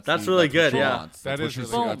go. That's the- really what good, she yeah. wants. That That's is what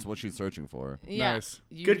she's- really good. That's what she's searching for. Yeah. Nice.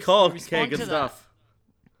 You Good call. Okay, respond good to that. stuff.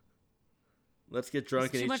 Let's get drunk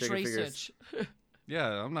It's and too eat much chicken research. fingers. Yeah,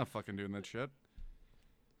 I'm not fucking doing that shit.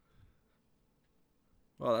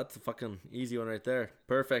 Well, that's a fucking easy one right there.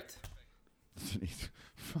 Perfect.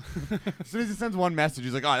 As soon as he sends one message,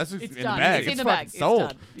 he's like, "Oh, that's just It's in done. the bag. It's in the fucking bag. It's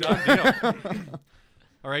sold." done. Done deal.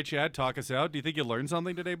 All right, Chad, talk us out. Do you think you learned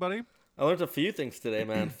something today, buddy? I learned a few things today,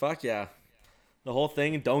 man. Fuck yeah. The whole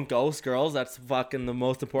thing, don't ghost girls. That's fucking the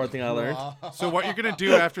most important thing I learned. So what you're gonna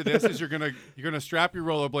do after this is you're gonna strap your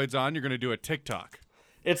rollerblades on. You're gonna do a TikTok.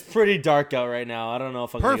 It's pretty dark out right now. I don't know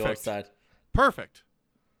if I'm going to go Perfect. outside. Perfect.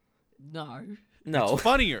 No. No.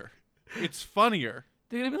 Funnier. It's funnier.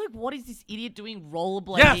 They're gonna be like, "What is this idiot doing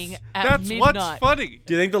rollerblading Yes, at that's midnight?" what's funny.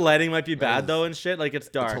 Do you think the lighting might be bad, though, and shit? Like, it's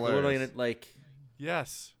dark. What am I hilarious. gonna, like...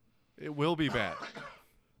 Yes, it will be bad.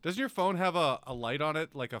 Doesn't your phone have a light on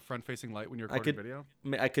it, like a front-facing light when you're recording video?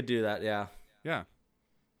 I could do that, yeah. Yeah,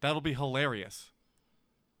 that'll be hilarious.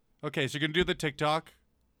 Okay, so you're gonna do the TikTok.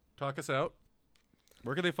 Talk us out.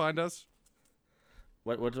 Where can they find us?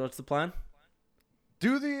 What's the plan?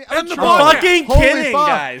 Do the And the outro. podcast. Fucking Holy kidding, fuck.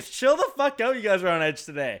 guys. Chill the fuck out. You guys are on edge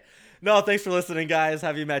today. No, thanks for listening, guys.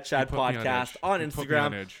 Have You Met Chad You put me on podcast edge. on You put me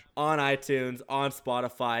on Instagram, edge. on iTunes, on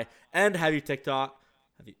Spotify, and Have You TikTok.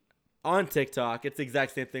 On TikTok. It's the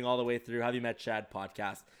exact same thing all the way through. Have You Met Chad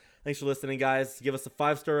podcast. Thanks for listening, guys. Give us a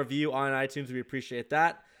 5-star review on iTunes. We appreciate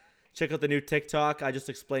that. Check out the new TikTok. I just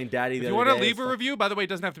explained Daddy the If you other want to day. leave a review, by the way, it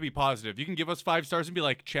doesn't have to be positive. You can give us 5 stars and be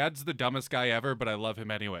like, Chad's the dumbest guy ever, but I love him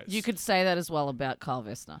anyways. You could say that as well about Carl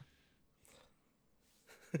Vesna.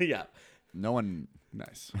 Yeah. No one.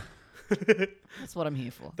 Nice. That's what I'm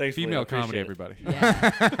here for. Thanks, Female Leo. comedy, Appreciate it.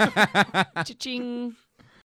 everybody. Yeah. Cha-ching.